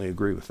certainly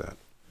agree with that.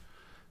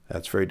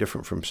 That's very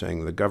different from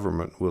saying the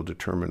government will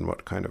determine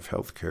what kind of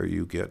health care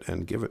you get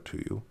and give it to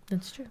you.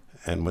 That's true.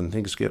 And when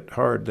things get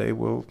hard, they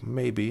will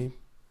maybe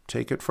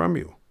take it from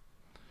you.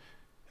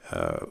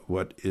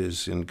 What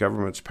is in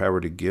government's power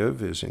to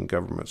give is in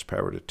government's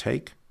power to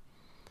take.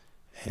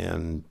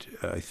 And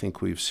I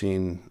think we've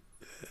seen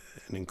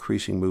an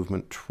increasing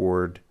movement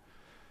toward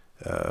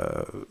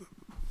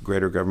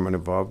greater government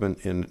involvement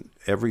in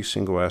every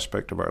single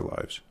aspect of our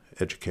lives: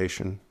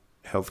 education,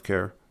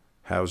 healthcare,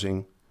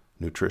 housing,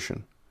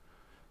 nutrition.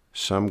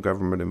 Some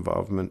government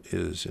involvement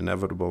is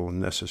inevitable,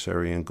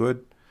 necessary, and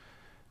good.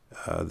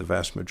 The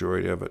vast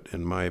majority of it,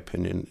 in my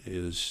opinion,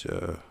 is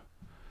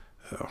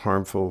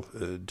harmful,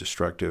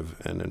 destructive,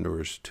 and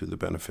inures to the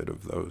benefit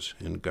of those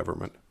in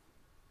government.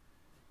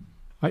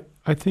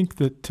 I think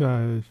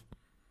that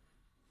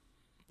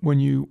when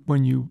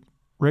you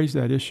raise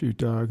that issue,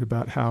 Doug,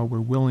 about how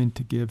we're willing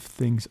to give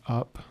things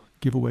up,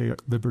 give away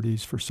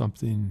liberties for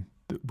something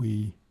that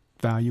we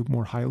value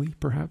more highly,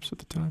 perhaps, at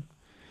the time,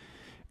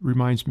 it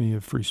reminds me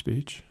of free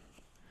speech.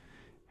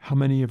 How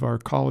many of our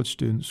college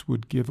students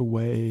would give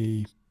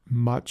away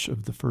much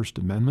of the First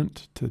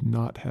Amendment to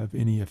not have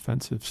any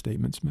offensive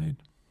statements made?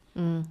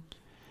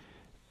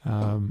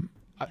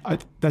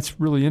 That's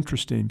really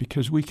interesting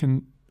because we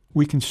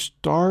can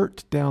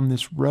start down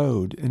this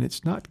road, and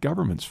it's not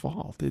government's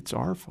fault, it's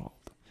our fault.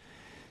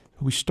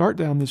 We start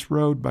down this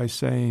road by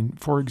saying,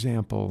 for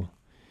example,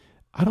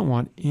 I don't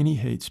want any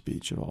hate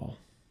speech at all.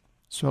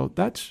 So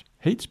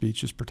hate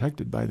speech is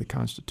protected by the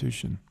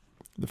Constitution,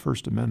 the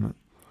First Amendment.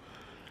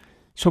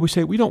 So we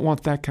say we don't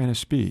want that kind of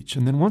speech.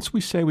 And then once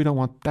we say we don't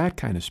want that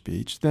kind of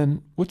speech,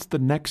 then what's the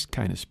next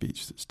kind of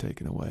speech that's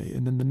taken away?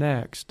 And then the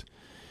next.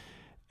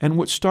 And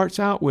what starts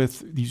out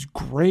with these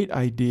great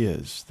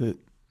ideas that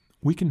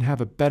we can have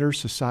a better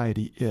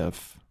society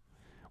if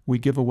we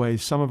give away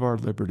some of our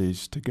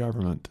liberties to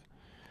government.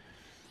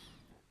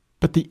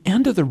 But the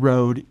end of the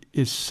road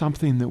is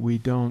something that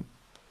we're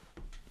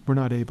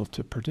not able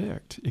to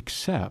predict,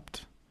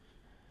 except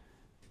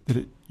that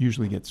it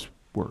usually gets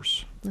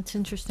worse. That's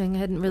interesting. I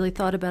hadn't really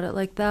thought about it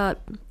like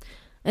that.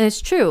 And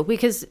it's true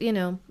because,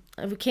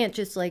 we can't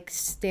just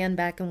stand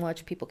back and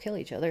watch people kill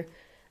each other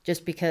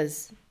just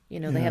because,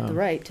 they have the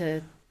right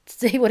to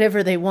say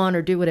whatever they want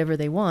or do whatever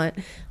they want.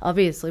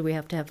 Obviously, we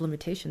have to have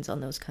limitations on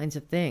those kinds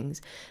of things.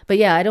 But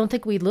yeah, I don't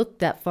think we look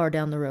that far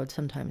down the road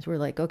sometimes. We're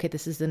like, okay,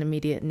 this is an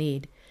immediate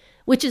need,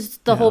 which is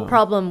the whole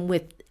problem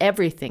with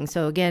everything.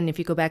 So again, if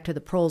you go back to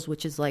the proles,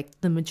 which is like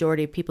the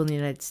majority of people in the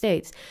United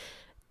States,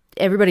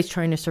 everybody's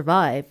trying to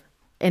survive.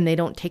 And they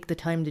don't take the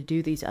time to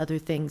do these other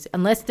things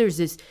unless there's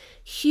this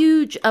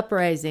huge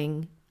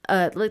uprising.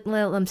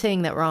 I'm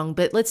saying that wrong,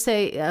 but let's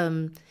say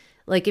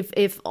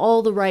if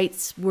all the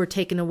rights were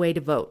taken away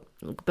to vote,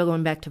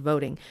 going back to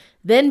voting,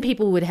 then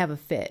people would have a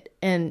fit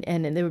and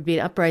there would be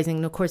an uprising.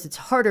 And of course, it's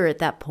harder at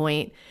that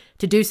point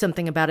to do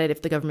something about it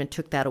if the government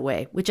took that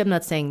away, which I'm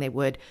not saying they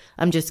would.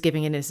 I'm just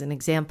giving it as an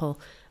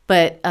example.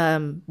 But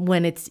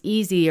when it's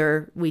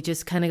easier, we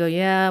just kind of go,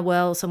 yeah,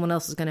 well, someone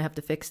else is going to have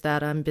to fix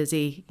that. I'm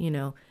busy,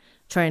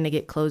 trying to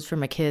get clothes for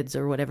my kids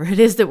or whatever it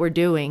is that we're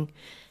doing,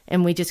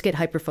 and we just get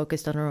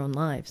hyper-focused on our own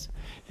lives.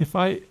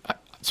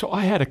 So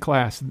I had a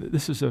class,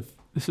 this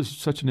is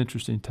such an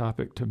interesting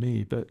topic to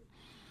me, but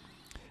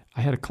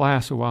I had a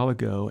class a while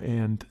ago,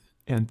 and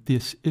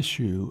this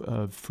issue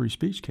of free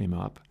speech came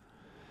up,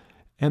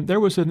 and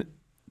there was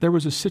there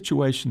was a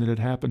situation that had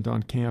happened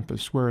on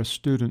campus where a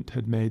student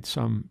had made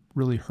some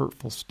really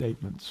hurtful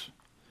statements,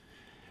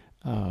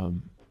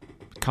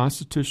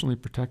 constitutionally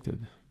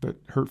protected, but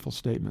hurtful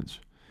statements.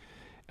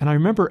 And I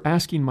remember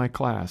asking my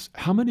class,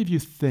 how many of you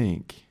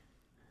think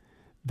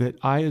that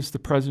I, as the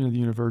president of the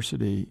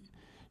university,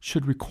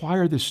 should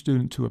require this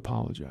student to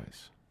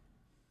apologize?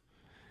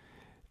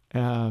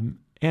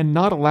 And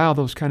not allow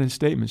those kind of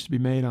statements to be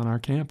made on our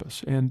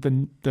campus. And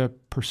the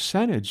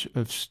percentage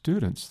of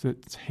students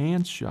that's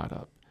hands shot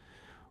up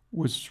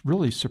was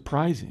really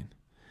surprising.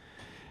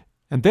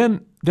 And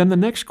then the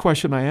next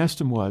question I asked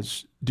him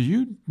was, do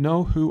you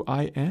know who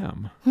I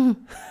am?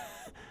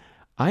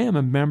 I am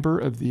a member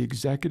of the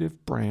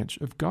executive branch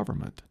of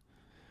government.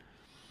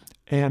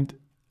 And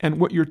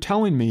what you're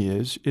telling me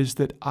is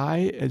that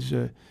I, as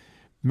a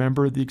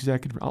member of the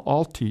executive,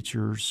 all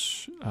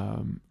teachers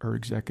are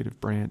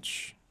executive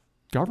branch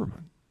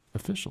government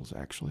officials,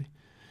 actually.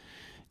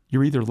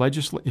 You're either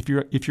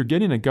if you're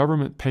getting a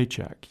government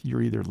paycheck,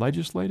 you're either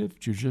legislative,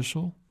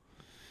 judicial,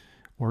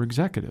 or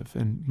executive,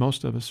 and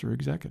most of us are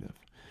executive.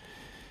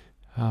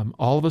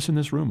 All of us in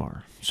this room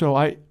are. So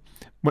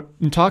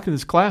in talking to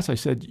this class, I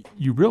said,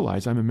 you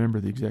realize I'm a member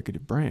of the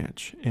executive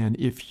branch, and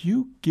if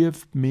you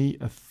give me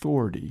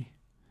authority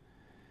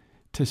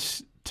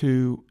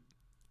to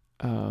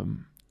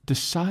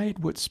decide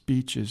what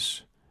speech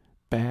is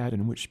bad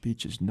and which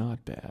speech is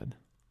not bad,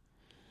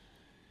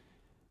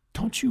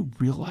 don't you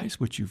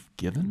realize what you've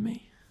given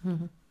me?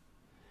 Mm-hmm.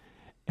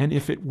 And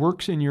if it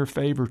works in your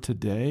favor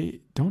today,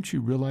 don't you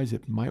realize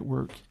it might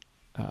work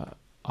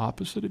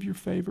opposite of your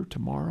favor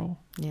tomorrow?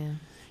 Yeah.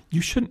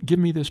 You shouldn't give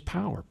me this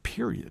power,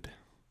 period.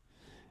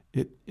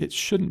 It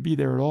shouldn't be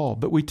there at all.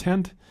 But we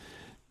tend,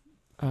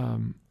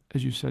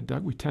 as you said,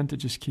 Doug, we tend to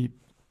just keep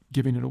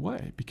giving it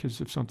away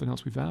because of something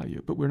else we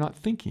value. But we're not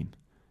thinking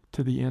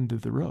to the end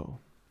of the row.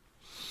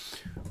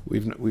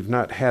 We've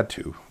not had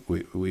to.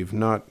 We've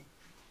not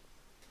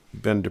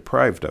been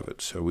deprived of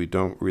it, so we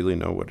don't really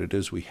know what it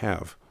is we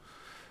have.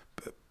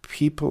 But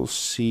people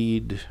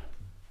cede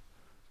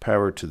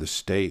power to the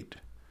state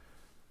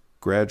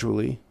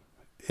gradually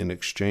in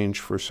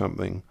exchange for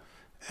something,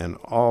 and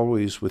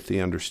always with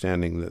the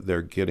understanding that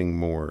they're getting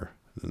more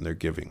than they're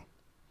giving.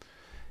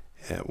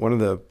 One of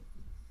the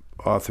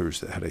authors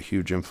that had a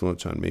huge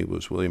influence on me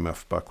was William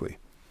F. Buckley.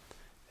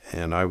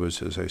 And I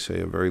was, as I say,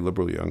 a very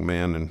liberal young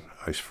man, and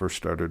I first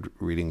started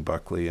reading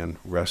Buckley and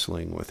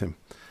wrestling with him.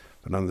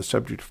 But on the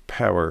subject of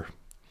power,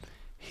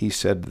 he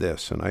said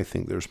this, and I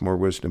think there's more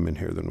wisdom in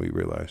here than we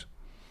realize.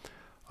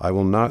 I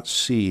will not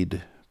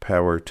cede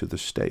power to the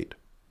state.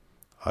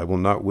 I will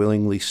not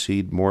willingly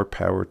cede more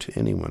power to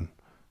anyone,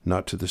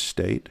 not to the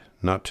state,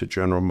 not to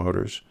General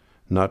Motors,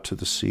 not to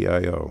the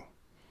CIO.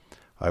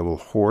 I will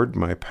hoard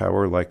my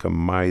power like a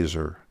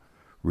miser,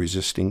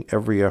 resisting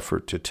every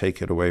effort to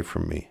take it away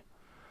from me.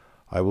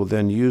 I will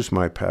then use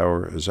my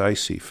power as I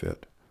see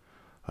fit.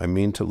 I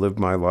mean to live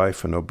my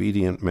life an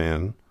obedient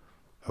man,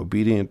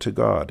 obedient to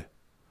God,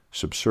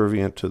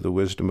 subservient to the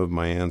wisdom of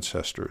my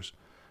ancestors,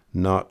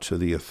 not to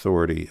the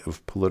authority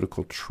of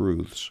political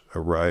truths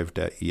arrived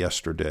at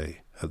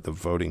yesterday at the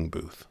voting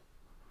booth.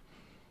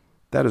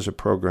 That is a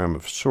program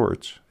of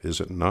sorts,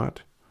 is it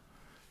not?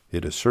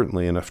 It is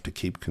certainly enough to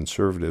keep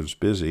conservatives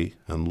busy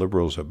and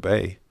liberals at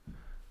bay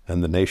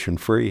and the nation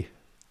free.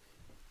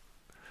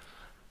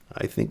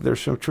 I think there's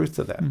some truth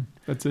to that.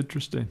 That's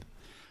interesting.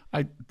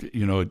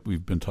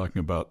 We've been talking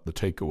about the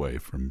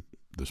takeaway from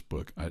this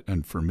book,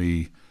 and for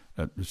me,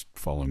 just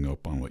following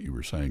up on what you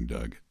were saying,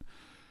 Doug,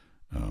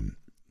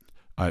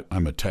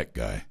 I'm a tech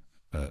guy,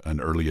 an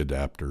early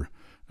adapter.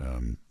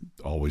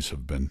 Always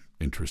have been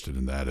interested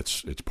in that.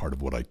 It's part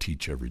of what I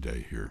teach every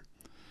day here.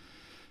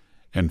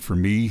 And for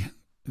me,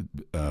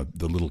 the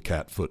little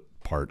cat foot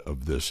part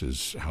of this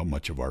is how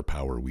much of our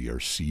power we are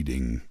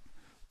ceding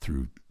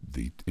through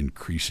the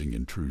increasing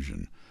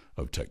intrusion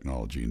of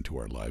technology into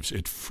our lives.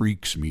 It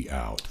freaks me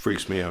out.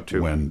 Freaks me out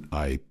too. When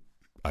I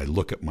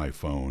look at my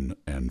phone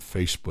and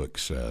Facebook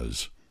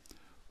says,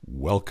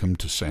 "Welcome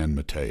to San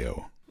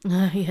Mateo."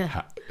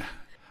 Yeah.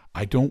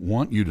 I don't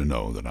want you to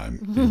know that I'm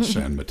in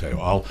San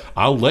Mateo.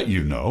 I'll let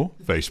you know,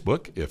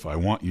 Facebook, if I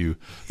want you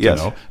to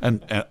know.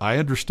 And I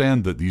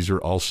understand that these are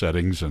all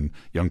settings, and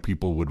young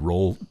people would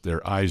roll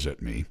their eyes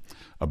at me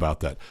about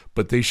that.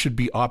 But they should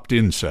be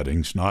opt-in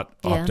settings, not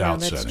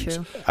opt-out settings.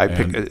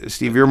 True.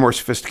 Steve, you're more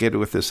sophisticated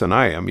with this than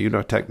I am. You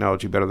know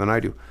technology better than I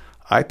do.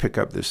 I pick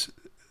up this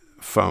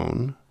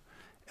phone,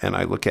 and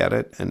I look at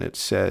it, and it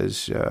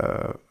says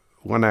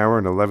 1 hour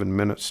and 11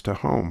 minutes to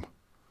home.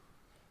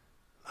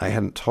 I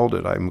hadn't told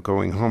it I'm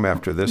going home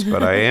after this,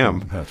 but I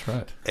am. That's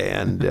right.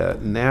 And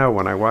now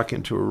when I walk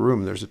into a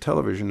room, there's a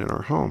television in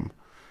our home.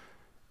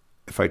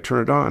 If I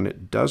turn it on,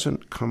 it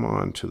doesn't come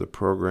on to the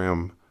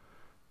program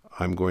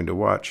I'm going to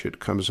watch. It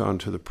comes on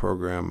to the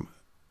program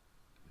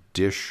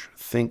Dish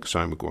thinks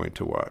I'm going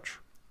to watch.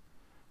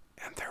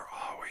 And they're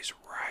always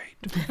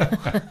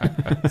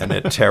right. And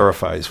it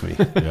terrifies me.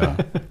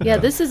 Yeah,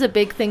 this is a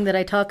big thing that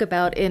I talk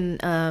about in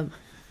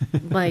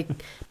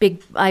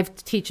I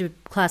teach a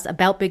class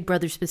about Big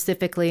Brother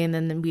specifically, and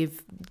then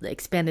we've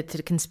expanded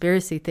to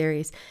conspiracy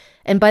theories.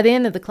 And by the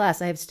end of the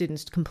class, I have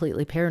students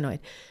completely paranoid.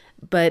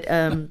 But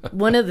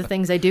one of the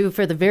things I do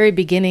for the very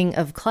beginning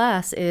of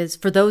class is,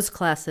 for those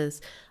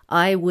classes,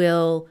 I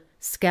will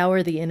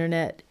scour the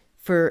internet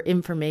for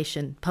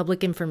information,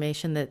 public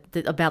information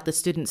that about the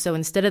students. So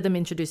instead of them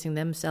introducing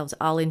themselves,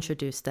 I'll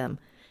introduce them.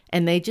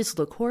 And they just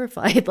look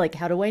horrified, like,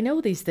 how do I know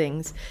these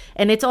things?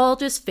 And it's all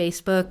just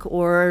Facebook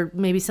or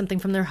maybe something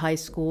from their high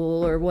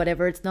school or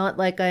whatever. It's not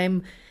like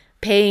I'm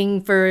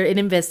paying for an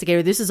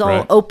investigator. This is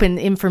all open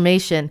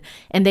information.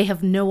 And they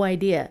have no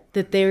idea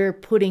that they're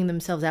putting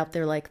themselves out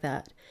there like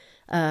that.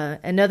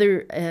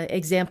 Another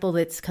example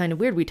that's kind of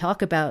weird we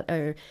talk about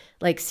are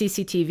like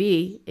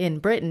CCTV in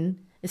Britain,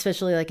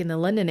 especially like in the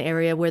London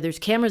area where there's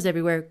cameras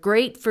everywhere.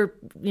 Great for,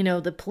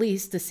 the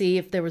police to see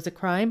if there was a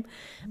crime,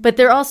 but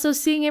they're also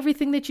seeing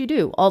everything that you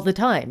do all the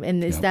time.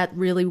 And is that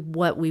really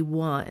what we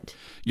want?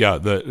 Yeah.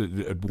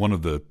 One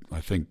of the, I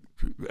think,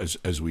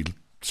 as we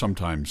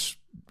sometimes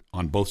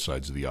on both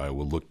sides of the aisle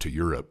will look to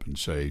Europe and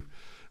say,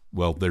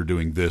 well, they're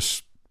doing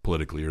this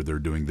politically or they're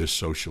doing this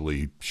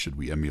socially. Should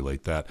we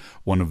emulate that?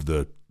 One of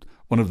the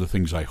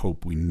things I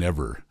hope we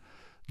never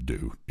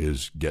do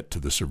is get to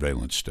the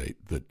surveillance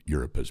state that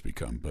Europe has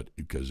become, but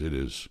because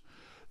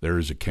there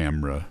is a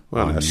camera.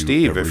 Well, now,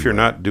 Steve, if you're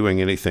not doing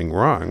anything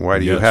wrong, why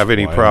do you have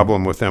any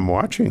problem with them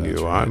watching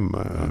you? Right.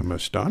 I'm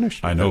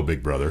astonished. I know,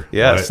 Big Brother.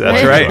 Yes,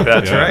 that's right.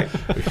 That's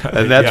right.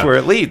 And that's where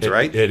it leads,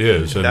 right? It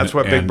is. And that's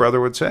what Big Brother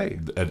would say.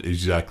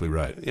 Exactly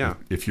right. Yeah.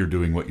 If you're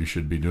doing what you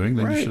should be doing,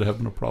 then you should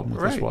have no problem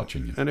with us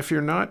watching you. And if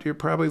you're not, you're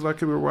probably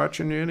lucky we're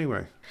watching you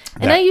anyway.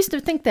 And I used to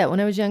think that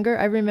when I was younger.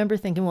 I remember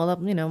thinking, well,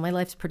 my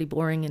life's pretty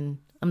boring and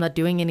I'm not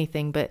doing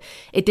anything. But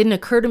it didn't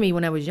occur to me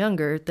when I was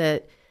younger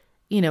that,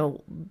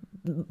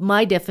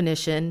 my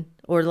definition,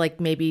 or like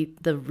maybe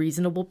the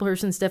reasonable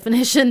person's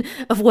definition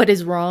of what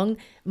is wrong,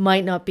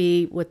 might not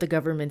be what the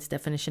government's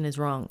definition is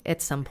wrong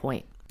at some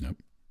point. Yep.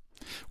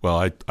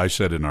 Well, I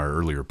said in our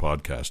earlier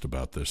podcast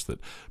about this that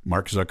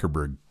Mark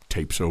Zuckerberg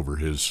tapes over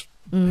his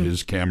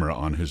camera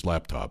on his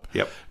laptop.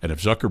 Yep. And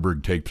if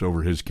Zuckerberg tapes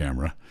over his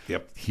camera,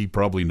 he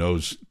probably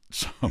knows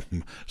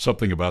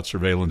something about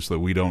surveillance that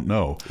we don't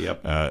know.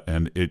 Yep.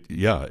 And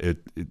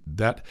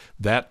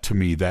that to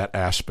me, that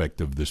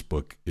aspect of this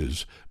book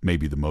is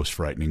maybe the most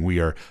frightening. We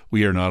are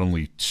not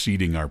only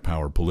ceding our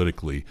power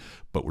politically,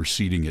 but we're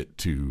ceding it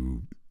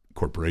to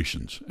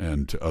corporations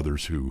and to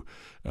others who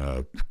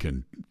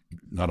can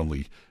not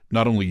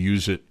only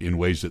use it in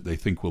ways that they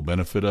think will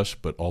benefit us,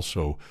 but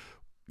also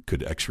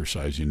could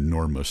exercise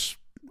enormous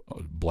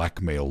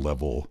blackmail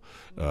level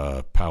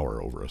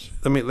power over us.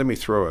 Let me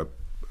throw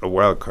a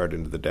wild card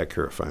into the deck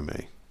here, if I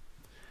may.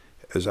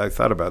 As I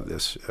thought about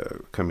this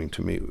coming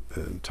to meet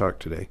and talk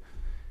today,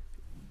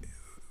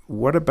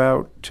 what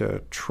about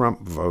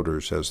Trump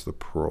voters as the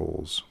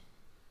proles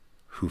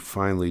who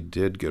finally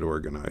did get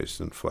organized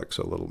and flex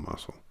a little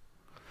muscle?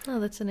 Oh,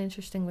 that's an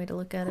interesting way to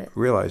look at it.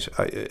 Realize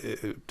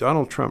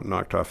Donald Trump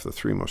knocked off the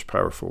three most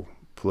powerful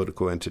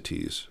political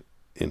entities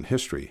in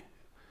history: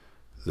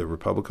 the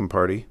Republican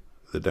Party,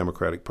 the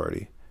Democratic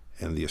Party,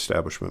 and the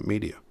establishment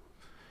media.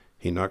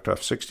 He knocked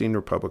off 16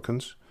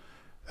 Republicans,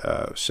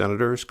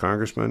 senators,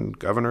 congressmen,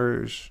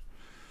 governors,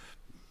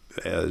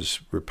 as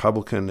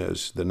Republican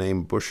as the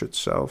name Bush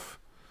itself.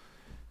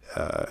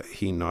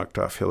 He knocked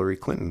off Hillary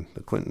Clinton.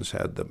 The Clintons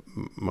had the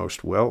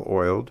most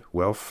well-oiled,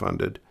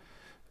 well-funded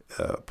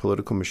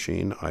political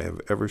machine I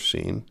have ever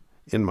seen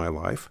in my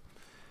life,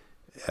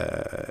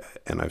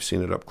 and I've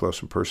seen it up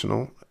close and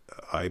personal.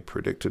 I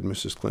predicted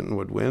Mrs. Clinton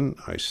would win.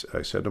 I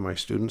said to my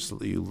students,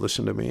 you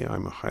listen to me,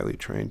 I'm a highly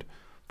trained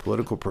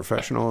political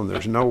professional, and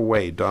there's no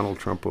way Donald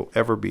Trump will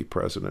ever be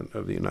president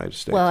of the United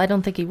States. Well, I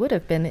don't think he would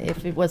have been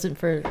if it wasn't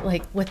for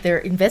like what they're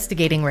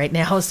investigating right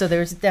now. So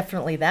there's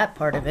definitely that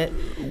part of it.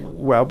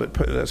 Well,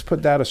 but let's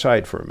put that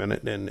aside for a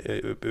minute, and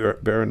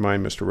bear in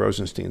mind Mr.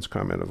 Rosenstein's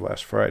comment of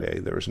last Friday.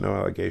 There was no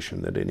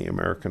allegation that any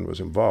American was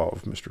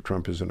involved. Mr.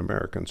 Trump is an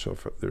American, so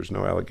there's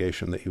no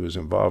allegation that he was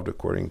involved,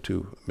 according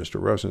to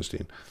Mr.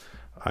 Rosenstein.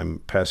 I'm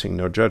passing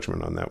no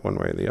judgment on that one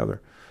way or the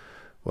other.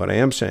 What I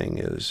am saying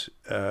is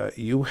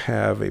you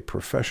have a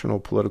professional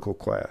political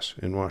class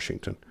in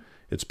Washington.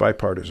 It's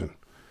bipartisan.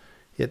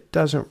 It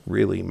doesn't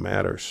really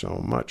matter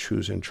so much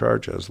who's in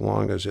charge as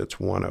long as it's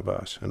one of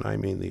us, and I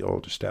mean the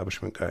old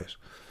establishment guys.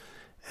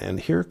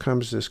 And here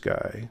comes this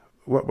guy.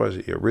 What was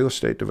he? A real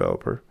estate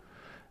developer,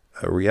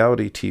 a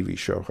reality TV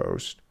show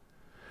host.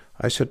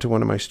 I said to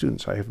one of my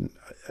students,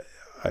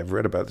 I've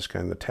read about this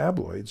guy in the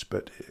tabloids,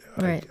 but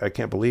I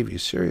can't believe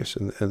he's serious.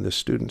 And the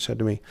student said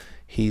to me,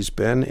 he's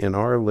been in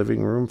our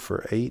living room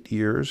for 8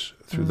 years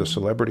through The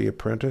Celebrity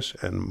Apprentice,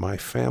 and my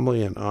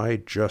family and I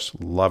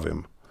just love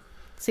him.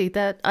 See,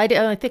 that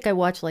I think I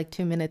watched like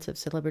 2 minutes of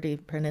Celebrity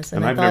Apprentice,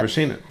 and I've never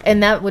seen it.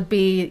 And that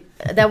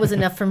was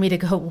enough for me to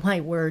go,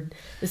 my word,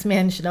 this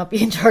man should not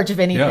be in charge of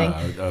anything.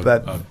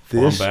 But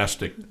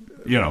bombastic,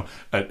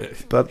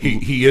 but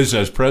he is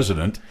as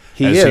president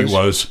he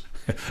was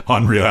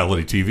on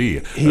reality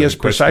TV. He is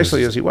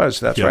precisely as he was.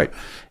 That's right.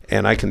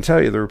 And I can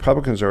tell you the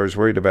Republicans are as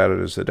worried about it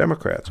as the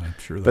Democrats. I'm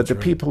sure that's but the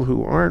right. people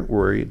who aren't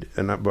worried,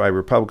 and by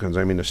Republicans,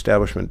 I mean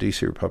establishment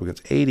D.C.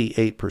 Republicans,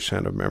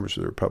 88% of members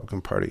of the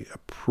Republican Party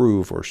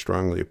approve or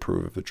strongly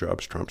approve of the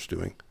jobs Trump's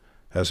doing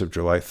as of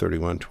July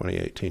 31,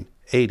 2018.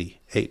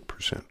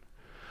 88%.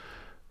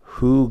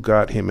 Who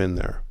got him in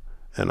there?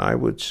 And I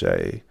would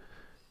say,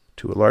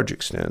 to a large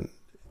extent,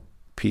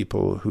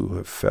 people who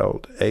have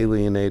felt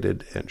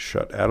alienated and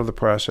shut out of the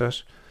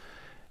process.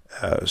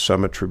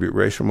 Some attribute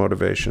racial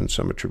motivation,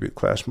 some attribute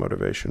class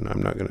motivation.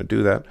 I'm not going to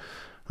do that.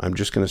 I'm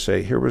just going to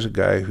say here was a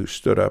guy who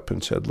stood up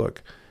and said,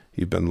 look,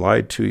 you've been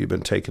lied to, you've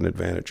been taken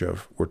advantage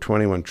of. We're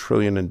 $21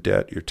 trillion in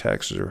debt, your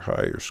taxes are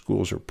high, your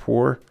schools are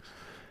poor,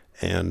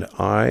 and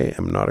I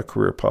am not a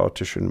career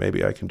politician.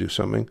 Maybe I can do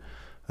something.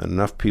 And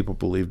enough people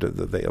believed it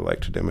that they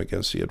elected him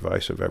against the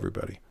advice of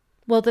everybody.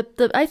 Well,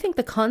 I think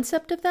the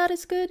concept of that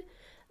is good.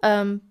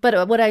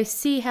 But what I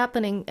see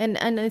happening, and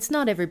it's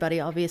not everybody,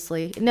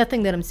 obviously,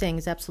 nothing that I'm saying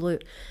is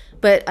absolute,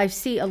 but I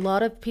see a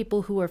lot of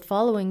people who are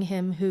following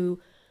him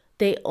who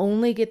they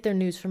only get their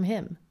news from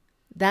him.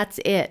 That's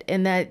it.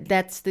 And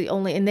that's the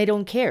only, and they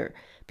don't care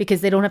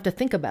because they don't have to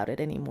think about it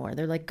anymore.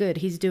 They're like, good,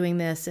 he's doing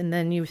this. And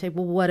then you say,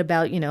 well, what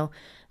about,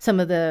 some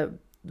of the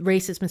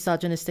racist,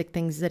 misogynistic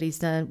things that he's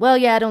done? Well,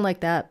 yeah, I don't like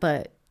that,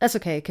 but that's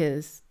okay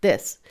because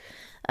this.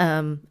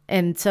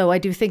 And so I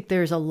do think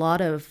there's a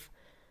lot of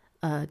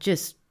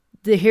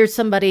here's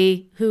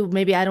somebody who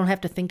maybe I don't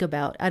have to think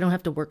about. I don't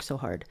have to work so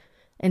hard.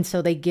 And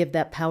so they give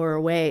that power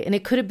away. And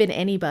it could have been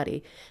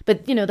anybody.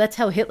 But, that's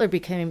how Hitler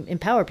became in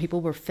power.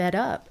 People were fed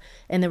up.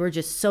 And there were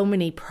just so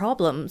many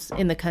problems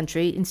in the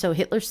country. And so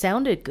Hitler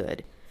sounded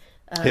good.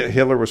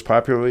 Hitler was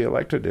popularly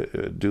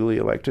elected, duly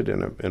elected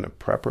in a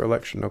proper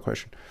election, no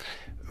question.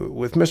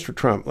 With Mr.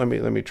 Trump, let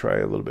me try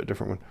a little bit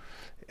different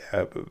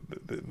one.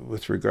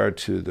 With regard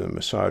to the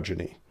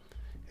misogyny,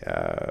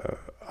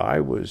 I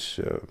was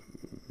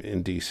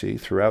in D.C.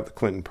 throughout the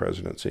Clinton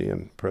presidency,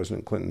 and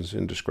President Clinton's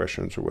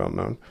indiscretions are well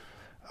known.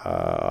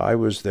 I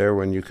was there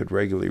when you could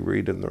regularly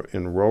read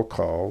in roll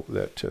call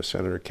that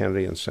Senator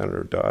Kennedy and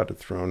Senator Dodd had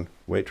thrown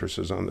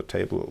waitresses on the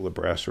table at La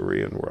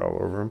Brasserie and were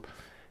all over them,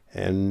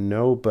 and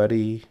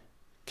nobody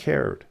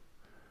cared.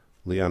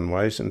 Leon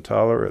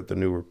Weisenthaler at the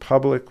New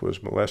Republic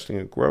was molesting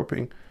and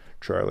groping.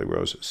 Charlie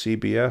Rose at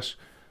CBS.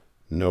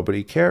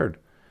 Nobody cared.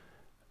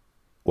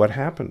 What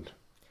happened?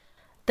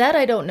 That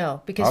I don't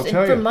know, because I'll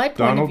tell from my point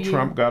Donald of view,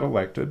 Trump got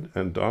elected,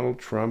 and Donald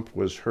Trump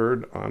was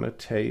heard on a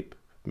tape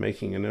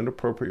making an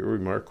inappropriate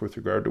remark with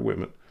regard to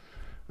women.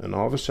 And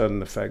all of a sudden,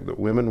 the fact that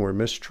women were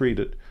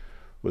mistreated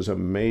was a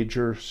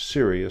major,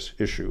 serious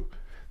issue.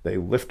 They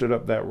lifted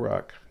up that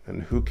rock,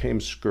 and who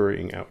came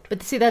scurrying out?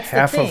 But see, that's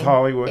half the thing. of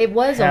Hollywood, it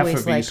was half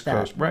always of like East that.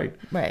 Coast. Right.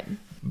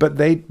 But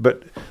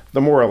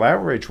the moral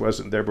outrage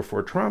wasn't there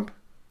before Trump.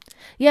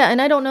 Yeah,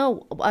 and I don't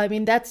know. I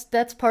mean,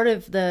 that's part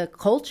of the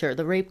culture,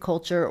 the rape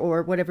culture,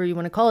 or whatever you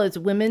want to call it. Is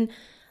women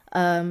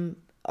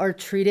are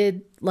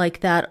treated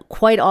like that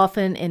quite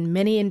often in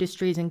many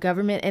industries and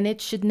government, and it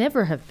should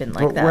never have been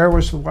like that. But where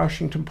was the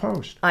Washington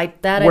Post? I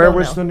where don't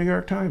was know. the New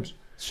York Times?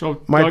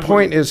 So My Doug,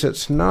 point is,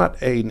 it's not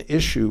an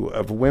issue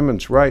of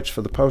women's rights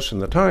for the Post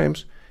and the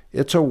Times.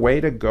 It's a way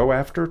to go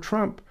after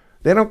Trump.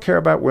 They don't care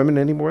about women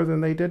any more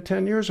than they did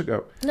 10 years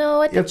ago.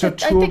 No, I think It's a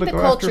tool to the go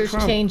after culture's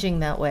Trump. changing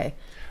that way.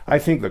 I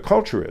think the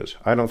culture is.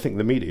 I don't think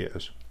the media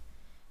is.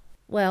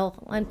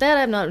 Well, on that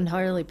I'm not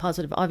entirely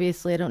positive.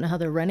 Obviously, I don't know how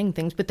they're running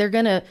things, but they're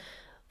going to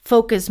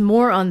focus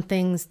more on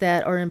things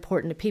that are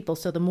important to people.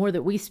 So the more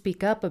that we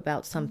speak up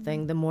about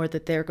something, the more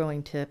that they're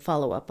going to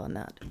follow up on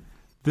that.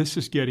 this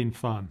is getting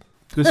fun.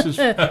 This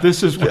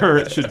is where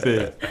it should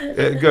be.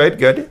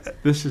 Good.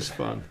 This is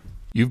fun.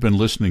 You've been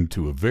listening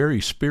to a very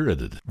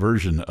spirited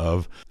version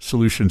of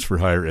Solutions for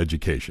Higher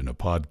Education, a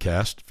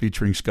podcast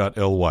featuring Scott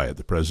L. Wyatt,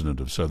 the president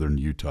of Southern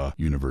Utah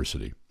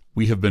University.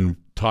 We have been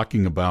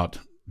talking about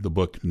the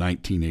book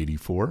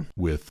 1984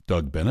 with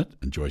Doug Bennett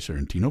and Joy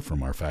Sterrantino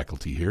from our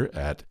faculty here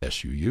at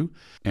SUU,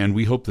 and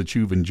we hope that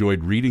you've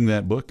enjoyed reading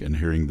that book and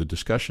hearing the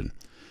discussion.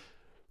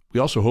 We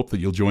also hope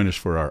that you'll join us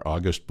for our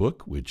August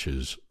book, which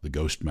is The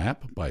Ghost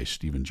Map by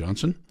Stephen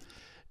Johnson,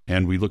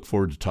 and we look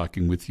forward to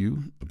talking with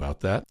you about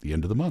that at the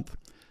end of the month.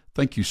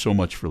 Thank you so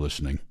much for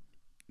listening.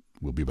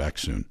 We'll be back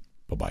soon.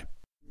 Bye-bye.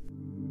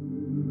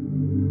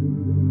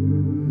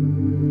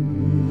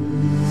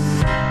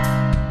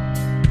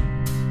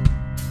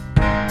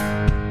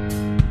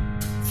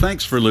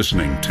 Thanks for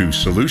listening to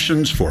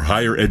Solutions for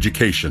Higher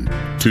Education.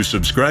 To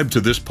subscribe to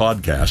this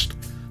podcast,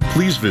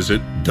 please visit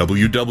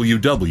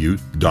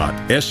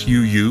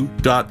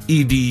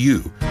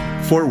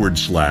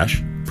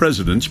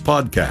www.suu.edu/President's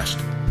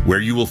Podcast, where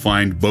you will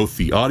find both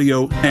the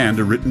audio and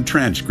a written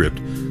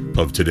transcript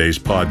of today's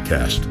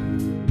podcast.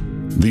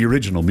 The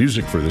original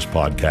music for this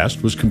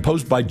podcast was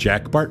composed by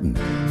Jack Barton,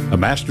 a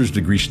master's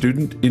degree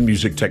student in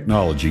music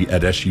technology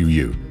at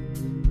SUU.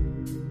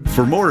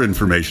 For more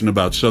information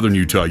about Southern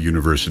Utah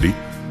University,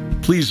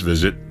 please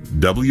visit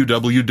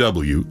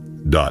www.suu.edu.